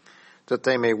that? That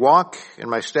they may walk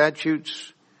in my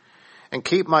statutes and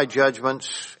keep my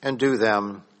judgments and do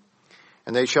them.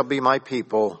 And they shall be my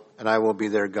people, and I will be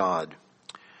their God.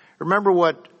 Remember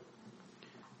what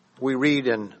we read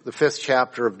in the 5th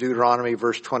chapter of Deuteronomy,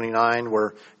 verse 29,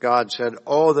 where God said,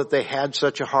 oh, that they had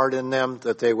such a heart in them,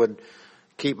 that they would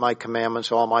keep my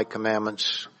commandments, all my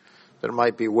commandments, that it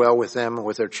might be well with them and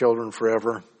with their children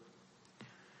forever.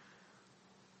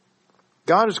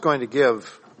 God is going to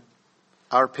give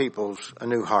our peoples a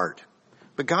new heart.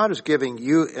 But God is giving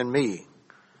you and me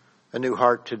a new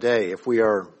heart today if we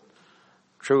are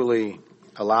truly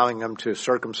allowing Him to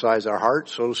circumcise our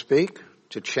hearts, so to speak,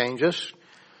 to change us,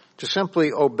 to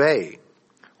simply obey,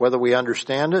 whether we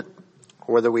understand it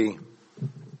or whether we,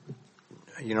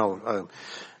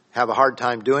 have a hard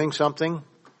time doing something.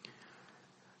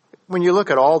 When you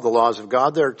look at all the laws of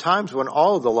God, there are times when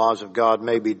all of the laws of God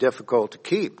may be difficult to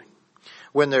keep.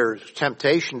 When there's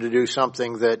temptation to do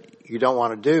something that you don't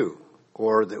want to do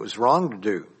or that was wrong to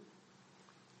do,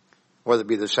 whether it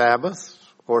be the Sabbath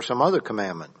or some other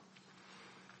commandment.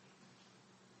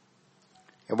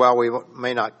 And while we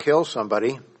may not kill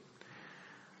somebody,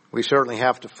 we certainly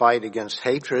have to fight against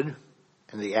hatred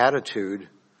and the attitude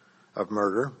of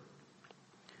murder.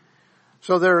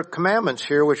 So there are commandments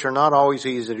here which are not always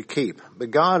easy to keep.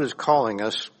 But God is calling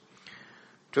us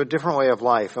to a different way of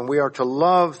life, and we are to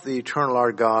love the eternal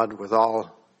our God with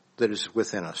all that is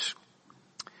within us.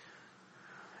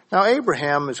 Now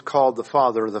Abraham is called the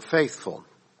father of the faithful.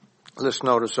 Let's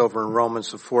notice over in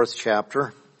Romans, the 4th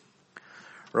chapter,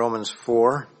 Romans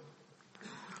 4.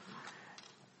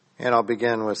 And I'll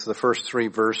begin with the first 3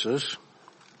 verses.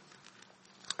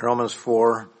 Romans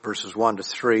 4, verses 1 to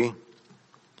 3. It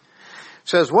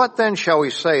says, "What then shall we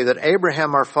say that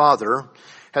Abraham our father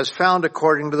has found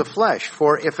according to the flesh?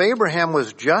 For if Abraham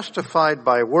was justified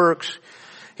by works,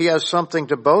 he has something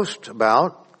to boast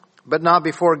about, but not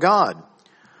before God.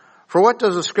 For what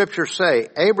does the scripture say?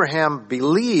 Abraham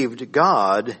believed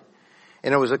God,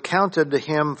 and it was accounted to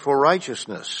him for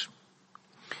righteousness."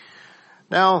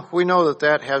 Now, we know that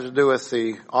that has to do with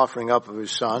the offering up of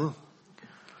his son.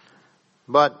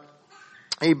 But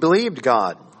he believed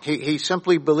God. He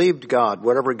simply believed God,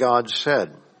 whatever God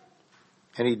said.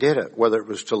 And he did it, whether it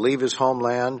was to leave his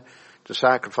homeland, to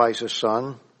sacrifice his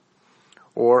son,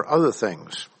 or other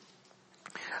things.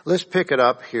 Let's pick it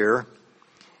up here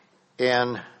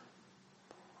in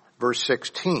verse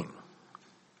 16.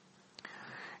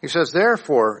 He says,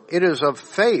 "Therefore, it is of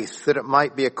faith that it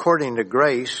might be according to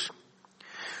grace,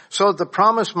 so that the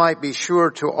promise might be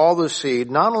sure to all the seed,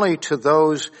 not only to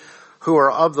those who are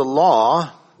of the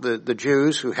law," the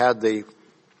Jews who had the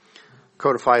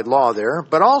codified law there,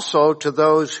 "but also to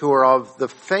those who are of the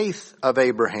faith of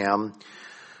Abraham,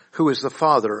 who is the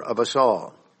father of us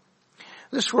all."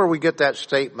 This is where we get that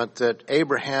statement that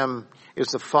Abraham is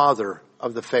the father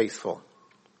of the faithful.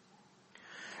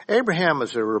 Abraham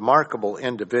is a remarkable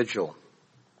individual.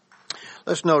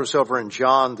 Let's notice over in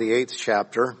John, the 8th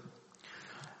chapter.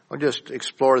 We'll just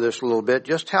explore this a little bit,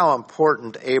 just how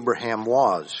important Abraham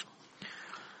was.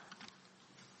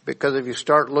 Because if you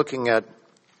start looking at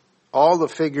all the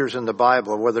figures in the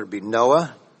Bible, whether it be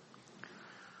Noah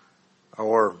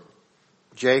or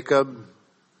Jacob,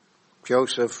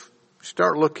 Joseph,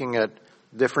 start looking at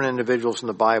different individuals in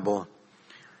the Bible,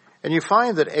 and you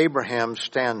find that Abraham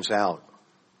stands out.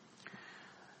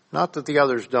 Not that the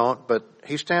others don't, but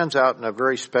he stands out in a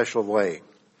very special way.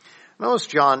 Notice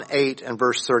John 8 and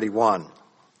verse 31.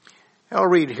 I'll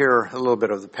read here a little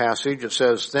bit of the passage. It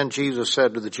says, "Then Jesus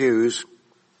said to the Jews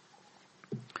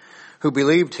who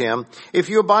believed him, 'If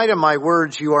you abide in my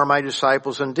words, you are my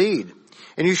disciples indeed,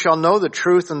 and you shall know the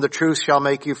truth, and the truth shall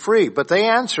make you free.' But they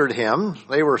answered him,"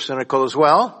 they were cynical as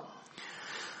well,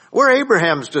 "We're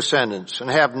Abraham's descendants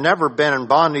and have never been in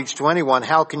bondage to anyone.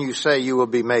 How can you say you will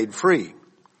be made free?"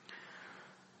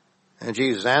 And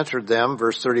Jesus answered them,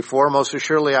 verse 34, "Most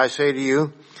assuredly I say to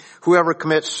you, whoever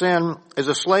commits sin is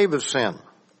a slave of sin."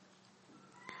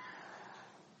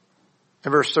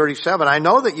 In verse 37, "I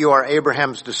know that you are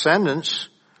Abraham's descendants,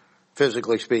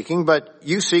 physically speaking, but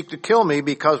you seek to kill me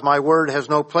because my word has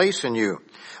no place in you.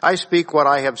 I speak what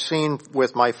I have seen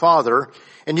with my father,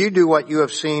 and you do what you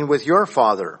have seen with your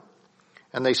father."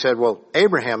 And they said, "Well,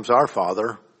 Abraham's our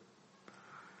father."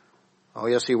 Oh,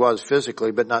 yes, he was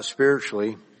physically, but not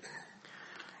spiritually.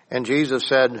 And Jesus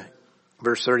said,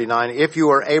 verse 39, "If you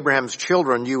were Abraham's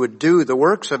children, you would do the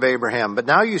works of Abraham. But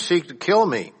now you seek to kill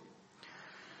me.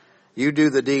 You do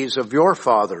the deeds of your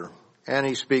father." And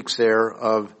he speaks there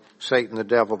of Satan, the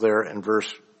devil, there in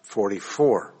verse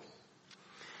 44.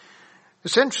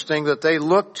 It's interesting that they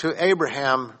looked to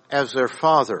Abraham as their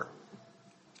father.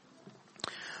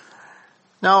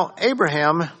 Now,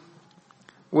 Abraham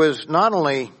was not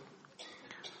only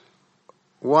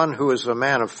one who was a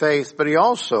man of faith, but he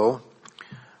also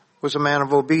was a man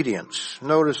of obedience.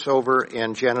 Notice over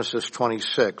in Genesis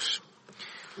 26.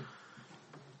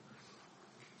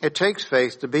 It takes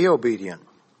faith to be obedient.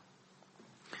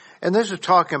 And this is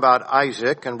talking about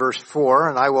Isaac in verse 4,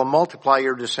 "And I will multiply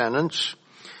your descendants,"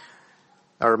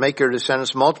 or make your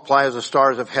descendants multiply as the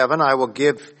stars of heaven. "I will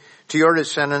give to your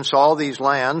descendants all these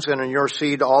lands, and in your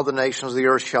seed all the nations of the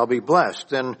earth shall be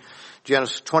blessed." In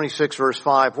Genesis 26 verse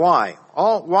 5, why?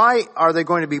 Why are they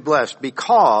going to be blessed?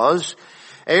 Because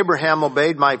Abraham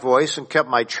obeyed my voice and kept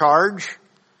my charge,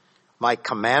 my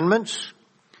commandments,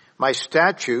 my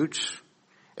statutes,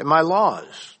 and my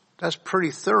laws. That's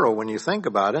pretty thorough when you think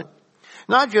about it.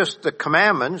 Not just the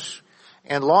commandments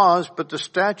and laws, but the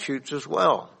statutes as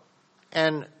well.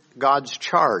 And God's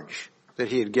charge that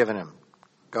he had given him.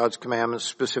 God's commandments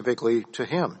specifically to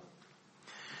him.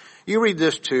 You read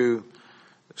this to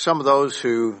some of those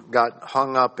who got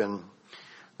hung up in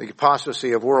the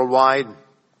apostasy of worldwide,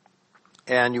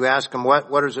 and you ask them,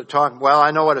 what is it talking? Well,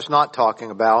 I know what it's not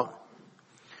talking about.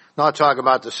 Not talking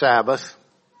about the Sabbath.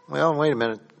 Well, wait a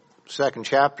minute. Second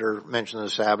chapter mentions the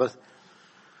Sabbath.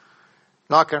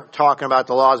 Not talking about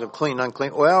the laws of clean,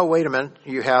 unclean. Well, wait a minute.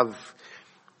 You have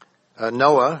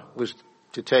Noah was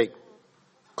to take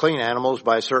clean animals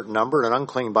by a certain number and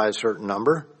unclean by a certain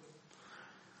number.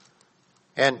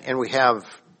 And we have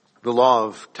the law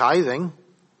of tithing.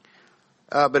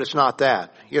 but it's not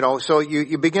that. So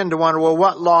you begin to wonder, well,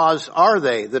 what laws are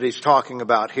they that he's talking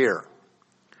about here?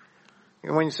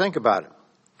 When you think about it.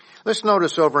 Let's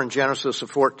notice over in Genesis, the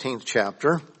 14th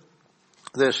chapter,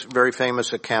 this very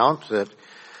famous account that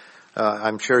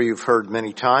I'm sure you've heard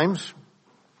many times.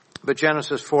 But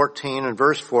Genesis 14 and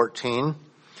verse 14,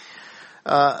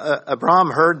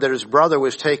 Abram heard that his brother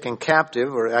was taken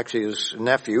captive, or actually his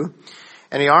nephew,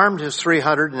 and he armed his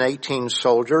 318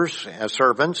 soldiers as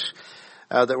servants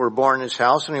that were born in his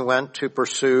house, and he went to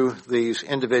pursue these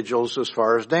individuals as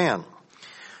far as Dan.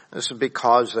 This is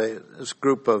because this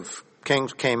group of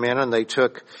kings came in and they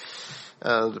took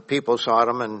the people of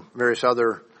Sodom and various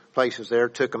other places there,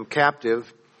 took them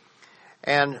captive.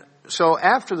 And so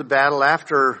after the battle,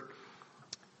 after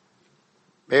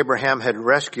Abraham had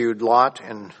rescued Lot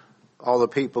and all the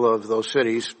people of those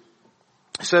cities,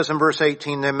 it says in verse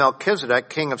 18, then Melchizedek,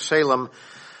 king of Salem,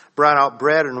 brought out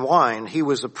bread and wine. He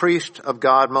was the priest of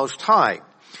God Most High.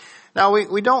 Now,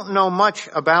 we don't know much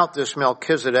about this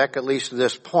Melchizedek, at least at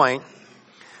this point,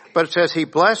 but it says he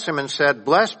blessed him and said,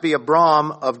 blessed be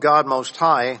Abram of God Most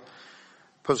High,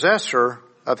 possessor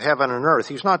of heaven and earth.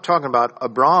 He's not talking about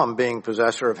Abram being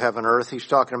possessor of heaven and earth. He's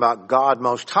talking about God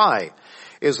Most High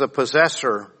is the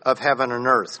possessor of heaven and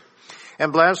earth.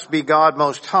 And blessed be God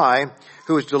Most High,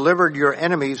 who has delivered your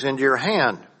enemies into your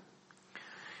hand.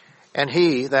 And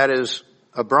he, that is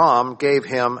Abram, gave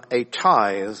him a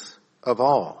tithe of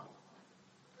all.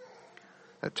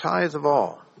 A tithe of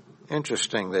all.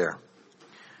 Interesting there.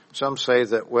 Some say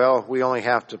that, well, we only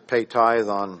have to pay tithe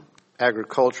on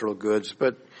agricultural goods,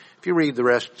 but if you read the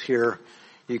rest here,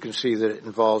 you can see that it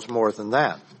involves more than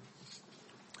that.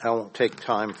 I won't take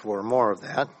time for more of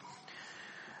that.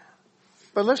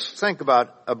 But let's think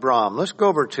about Abram. Let's go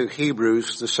over to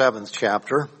Hebrews, the 7th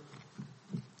chapter.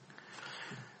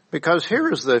 Because here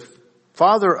is the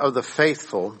father of the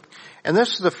faithful, and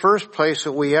this is the first place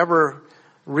that we ever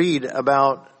read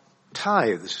about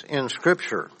tithes in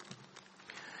Scripture.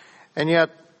 And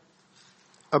yet,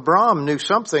 Abram knew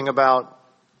something about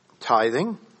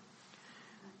tithing,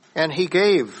 and he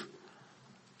gave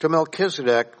to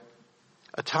Melchizedek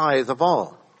a tithe of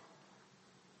all.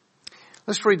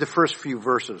 Let's read the first few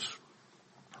verses.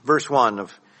 Verse 1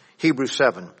 of Hebrews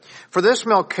 7. For this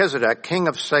Melchizedek, king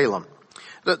of Salem.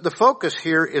 The focus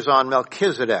here is on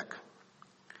Melchizedek.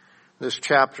 This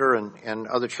chapter and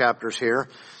other chapters here.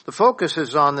 The focus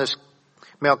is on this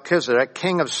Melchizedek,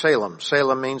 king of Salem.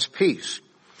 Salem means peace.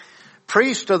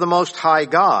 Priest of the Most High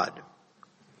God,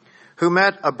 who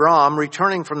met Abram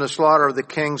returning from the slaughter of the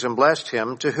kings and blessed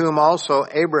him, to whom also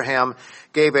Abraham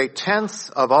gave a tenth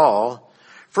of all,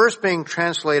 first being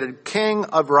translated king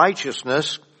of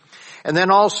righteousness, and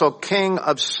then also king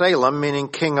of Salem, meaning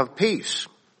king of peace.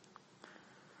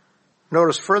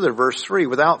 Notice further, verse 3,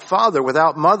 without father,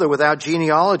 without mother, without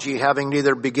genealogy, having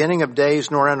neither beginning of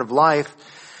days nor end of life,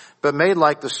 but made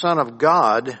like the Son of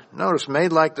God. Notice,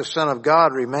 made like the Son of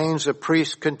God, remains a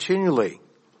priest continually.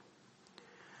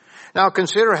 Now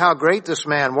consider how great this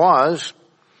man was,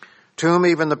 to whom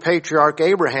even the patriarch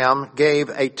Abraham gave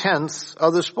a tenth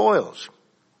of the spoils.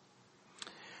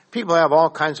 People have all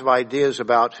kinds of ideas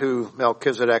about who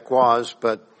Melchizedek was,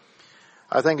 but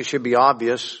I think it should be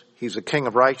obvious. He's the king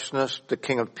of righteousness, the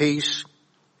king of peace.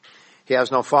 He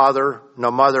has no father, no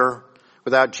mother,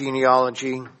 without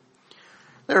genealogy.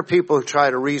 There are people who try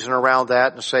to reason around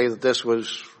that and say that this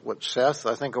was what Seth,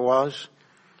 I think it was,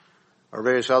 or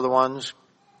various other ones.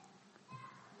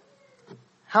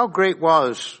 How great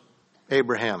was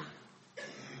Abraham?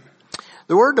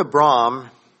 The word Abram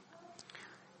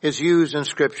is used in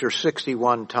Scripture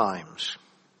 61 times.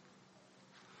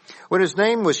 When his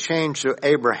name was changed to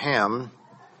Abraham,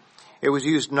 it was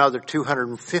used another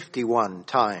 251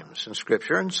 times in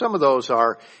Scripture, and some of those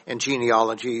are in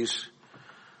genealogies,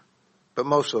 but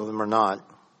most of them are not.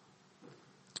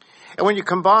 And when you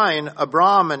combine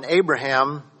Abram and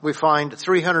Abraham, we find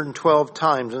 312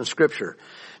 times in Scripture.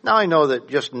 Now I know that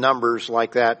just numbers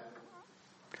like that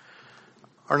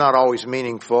are not always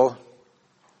meaningful,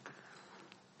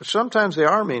 but sometimes they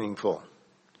are meaningful.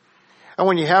 And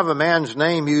when you have a man's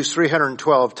name used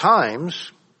 312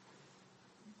 times,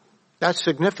 that's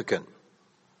significant.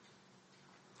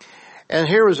 And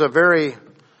here is a very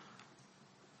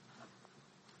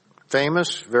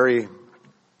famous, very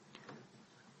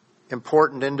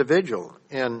important individual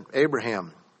in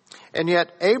Abraham. And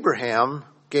yet Abraham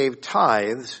gave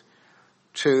tithes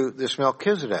to this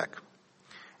Melchizedek.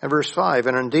 And verse 5,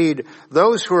 and indeed,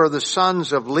 those who are the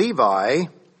sons of Levi,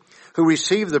 who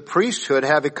receive the priesthood,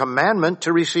 have a commandment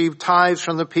to receive tithes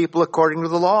from the people according to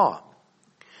the law.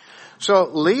 So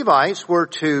Levites were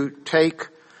to take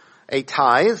a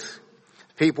tithe.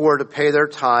 people were to pay their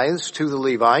tithes to the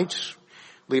Levites.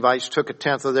 Levites took a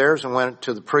tenth of theirs and went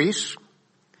to the priests.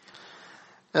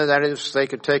 And that is, they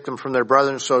could take them from their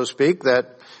brethren, so to speak,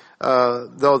 that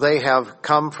though they have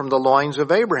come from the loins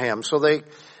of Abraham. So they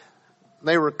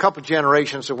were a couple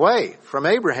generations away from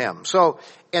Abraham. So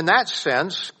in that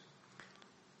sense,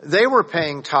 they were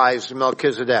paying tithes to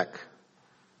Melchizedek,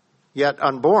 yet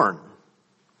unborn,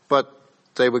 but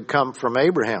they would come from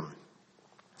Abraham.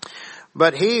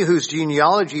 But he whose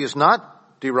genealogy is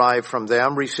not derived from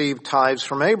them received tithes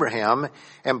from Abraham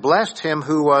and blessed him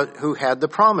who had the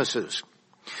promises.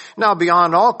 Now,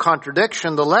 beyond all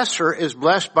contradiction, the lesser is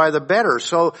blessed by the better.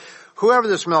 So whoever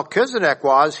this Melchizedek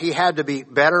was, he had to be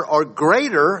better or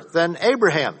greater than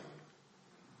Abraham.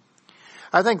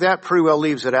 I think that pretty well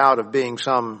leaves it out of being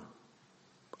some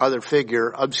other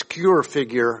figure, obscure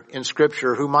figure in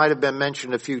Scripture who might have been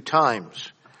mentioned a few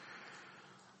times.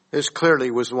 This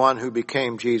clearly was the one who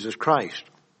became Jesus Christ.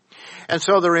 And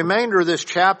so the remainder of this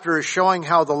chapter is showing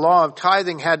how the law of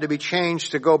tithing had to be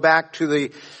changed to go back to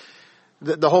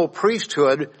the whole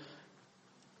priesthood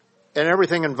and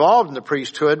everything involved in the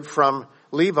priesthood, from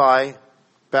Levi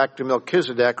back to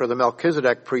Melchizedek, or the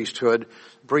Melchizedek priesthood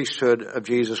of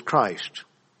Jesus Christ.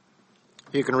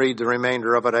 You can read the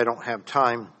remainder of it. I don't have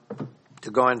time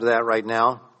to go into that right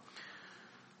now.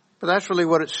 But that's really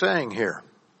what it's saying here.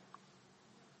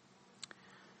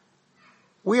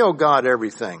 We owe God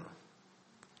everything.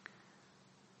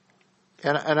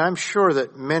 And I'm sure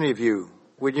that many of you,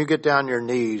 when you get down on your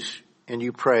knees and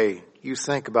you pray, you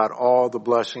think about all the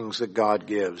blessings that God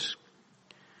gives.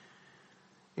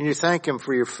 And you thank Him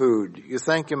for your food. You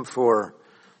thank Him for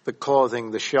the clothing,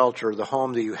 the shelter, the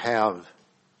home that you have.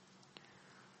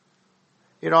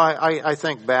 You know, I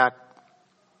think back,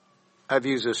 I've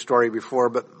used this story before,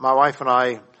 but my wife and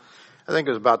I think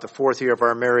it was about the 4th year of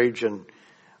our marriage, and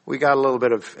we got a little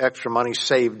bit of extra money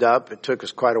saved up. It took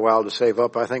us quite a while to save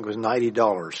up. I think it was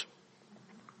 $90.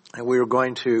 And we were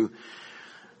going to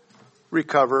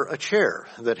recover a chair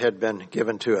that had been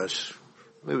given to us.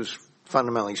 It was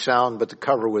fundamentally sound, but the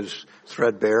cover was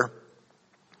threadbare.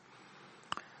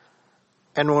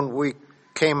 And when we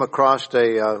came across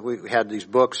we had these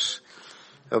books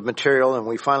of material, and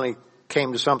we finally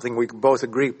came to something we could both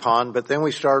agree upon, but then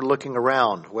we started looking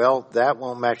around. Well, that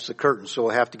won't match the curtains, so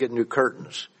we'll have to get new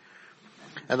curtains.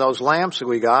 And those lamps that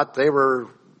we got,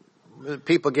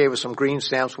 people gave us some green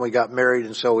stamps when we got married,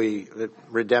 and so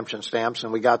redemption stamps,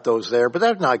 and we got those there, but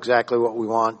that's not exactly what we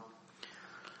want.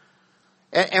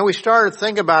 And we started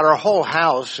thinking about our whole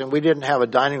house, and we didn't have a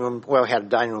dining room. Well, we had a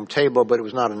dining room table, but it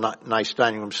was not a nice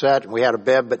dining room set. And we had a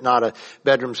bed, but not a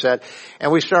bedroom set. And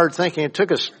we started thinking, it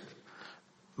took us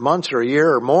months or a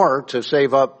year or more to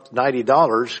save up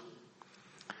 $90.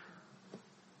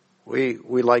 We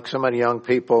like so many young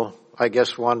people, I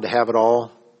guess, wanted to have it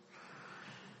all.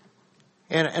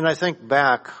 And I think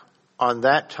back on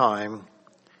that time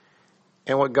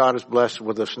and what God has blessed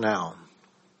with us now.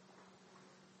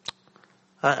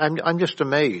 I'm just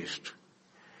amazed.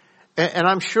 And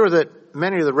I'm sure that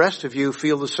many of the rest of you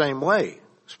feel the same way,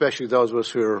 especially those of us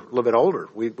who are a little bit older.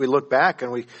 We look back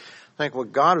and we think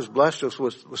what God has blessed us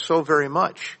with was so very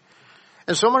much.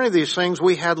 And so many of these things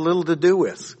we had little to do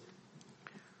with.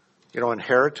 You know,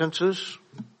 inheritances,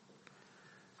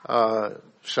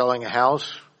 selling a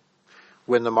house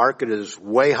when the market is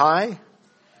way high,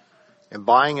 and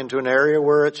buying into an area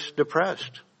where it's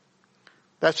depressed.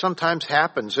 That sometimes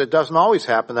happens. It doesn't always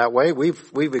happen that way.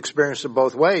 We've experienced it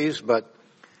both ways, but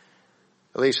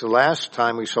at least the last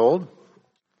time we sold.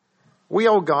 We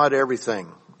owe God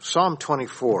everything. Psalm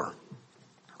 24.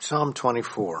 Psalm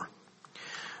 24.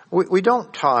 We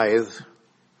don't tithe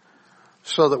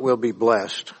so that we'll be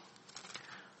blessed.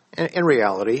 In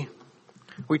reality,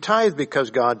 we tithe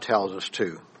because God tells us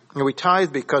to. And we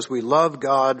tithe because we love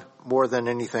God more than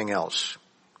anything else.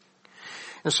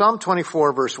 In Psalm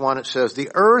 24, verse 1, it says,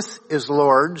 "The earth is the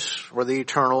Lord's," or the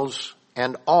Eternal's,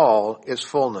 "and all its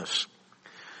fullness.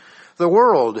 The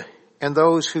world and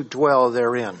those who dwell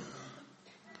therein."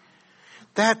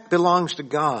 That belongs to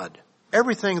God.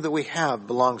 Everything that we have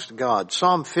belongs to God.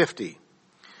 Psalm 50.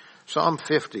 Psalm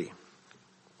 50.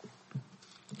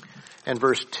 And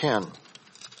verse 10.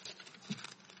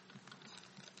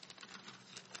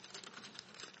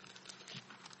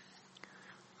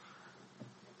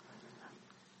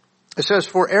 It says,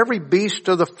 "For every beast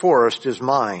of the forest is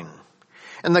mine,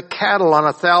 and the cattle on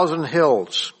 1,000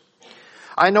 hills.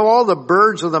 I know all the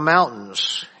birds of the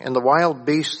mountains, and the wild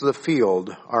beasts of the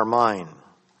field are mine."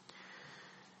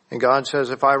 And God says,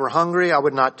 "If I were hungry, I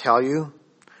would not tell you,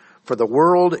 for the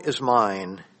world is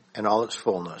mine and all its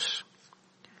fullness."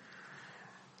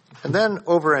 And then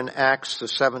over in Acts, the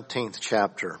 17th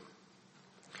chapter,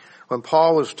 when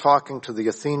Paul was talking to the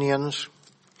Athenians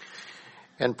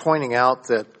and pointing out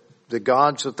that the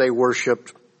gods that they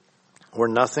worshiped were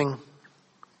nothing,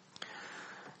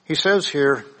 he says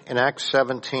here in Acts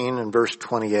 17 and verse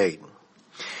 28,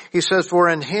 he says, "For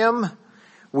in him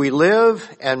we live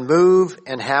and move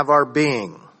and have our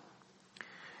being,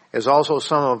 as also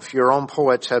some of your own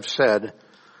poets have said,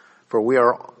 for we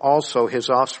are also his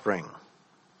offspring.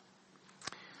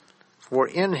 For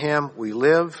in him we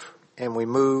live and we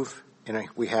move and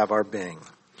we have our being."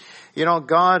 You know,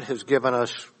 God has given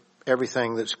us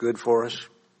everything that's good for us.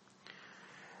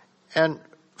 And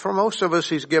for most of us,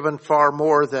 he's given far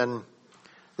more than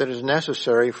that is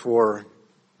necessary for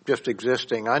just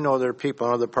existing. I know there are people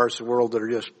in other parts of the world that are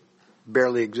just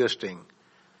barely existing.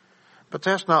 But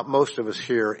that's not most of us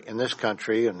here in this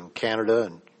country and Canada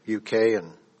and UK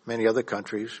and many other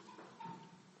countries.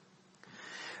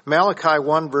 Malachi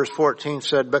 1 verse 14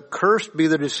 said, "But cursed be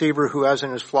the deceiver who has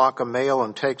in his flock a male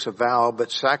and takes a vow,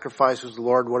 but sacrifices the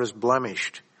Lord what is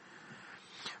blemished.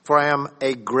 For I am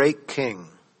a great king."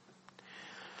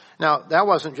 Now, that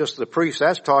wasn't just the priest.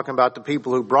 That's talking about the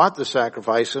people who brought the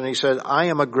sacrifice. And he said, "I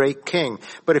am a great king."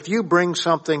 But if you bring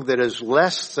something that is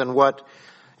less than what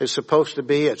is supposed to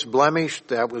be, it's blemished,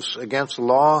 that was against the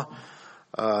law,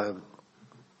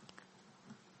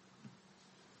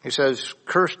 he says,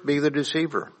 "Cursed be the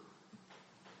deceiver.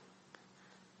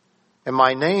 And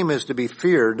my name is to be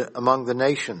feared among the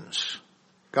nations."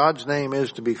 God's name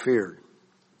is to be feared.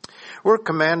 We're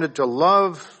commanded to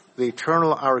love the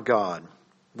eternal our God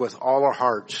with all our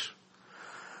hearts,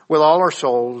 with all our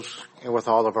souls, and with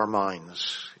all of our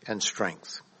minds and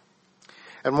strength.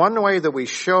 And one way that we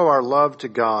show our love to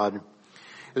God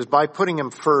is by putting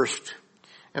him first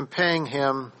and paying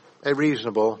him a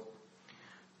reasonable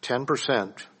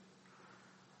 10%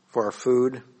 for our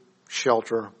food,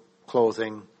 shelter,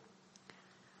 clothing,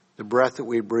 the breath that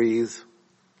we breathe,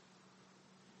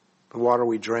 the water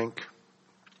we drink,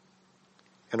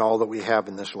 and all that we have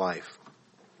in this life.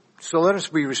 So let us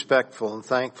be respectful and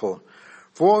thankful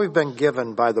for what we've been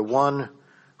given by the one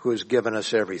who has given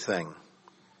us everything.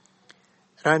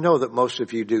 And I know that most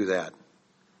of you do that.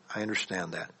 I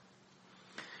understand that.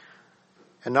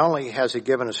 And not only has he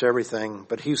given us everything,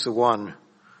 but he's the one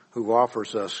who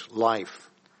offers us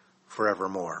life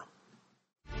forevermore.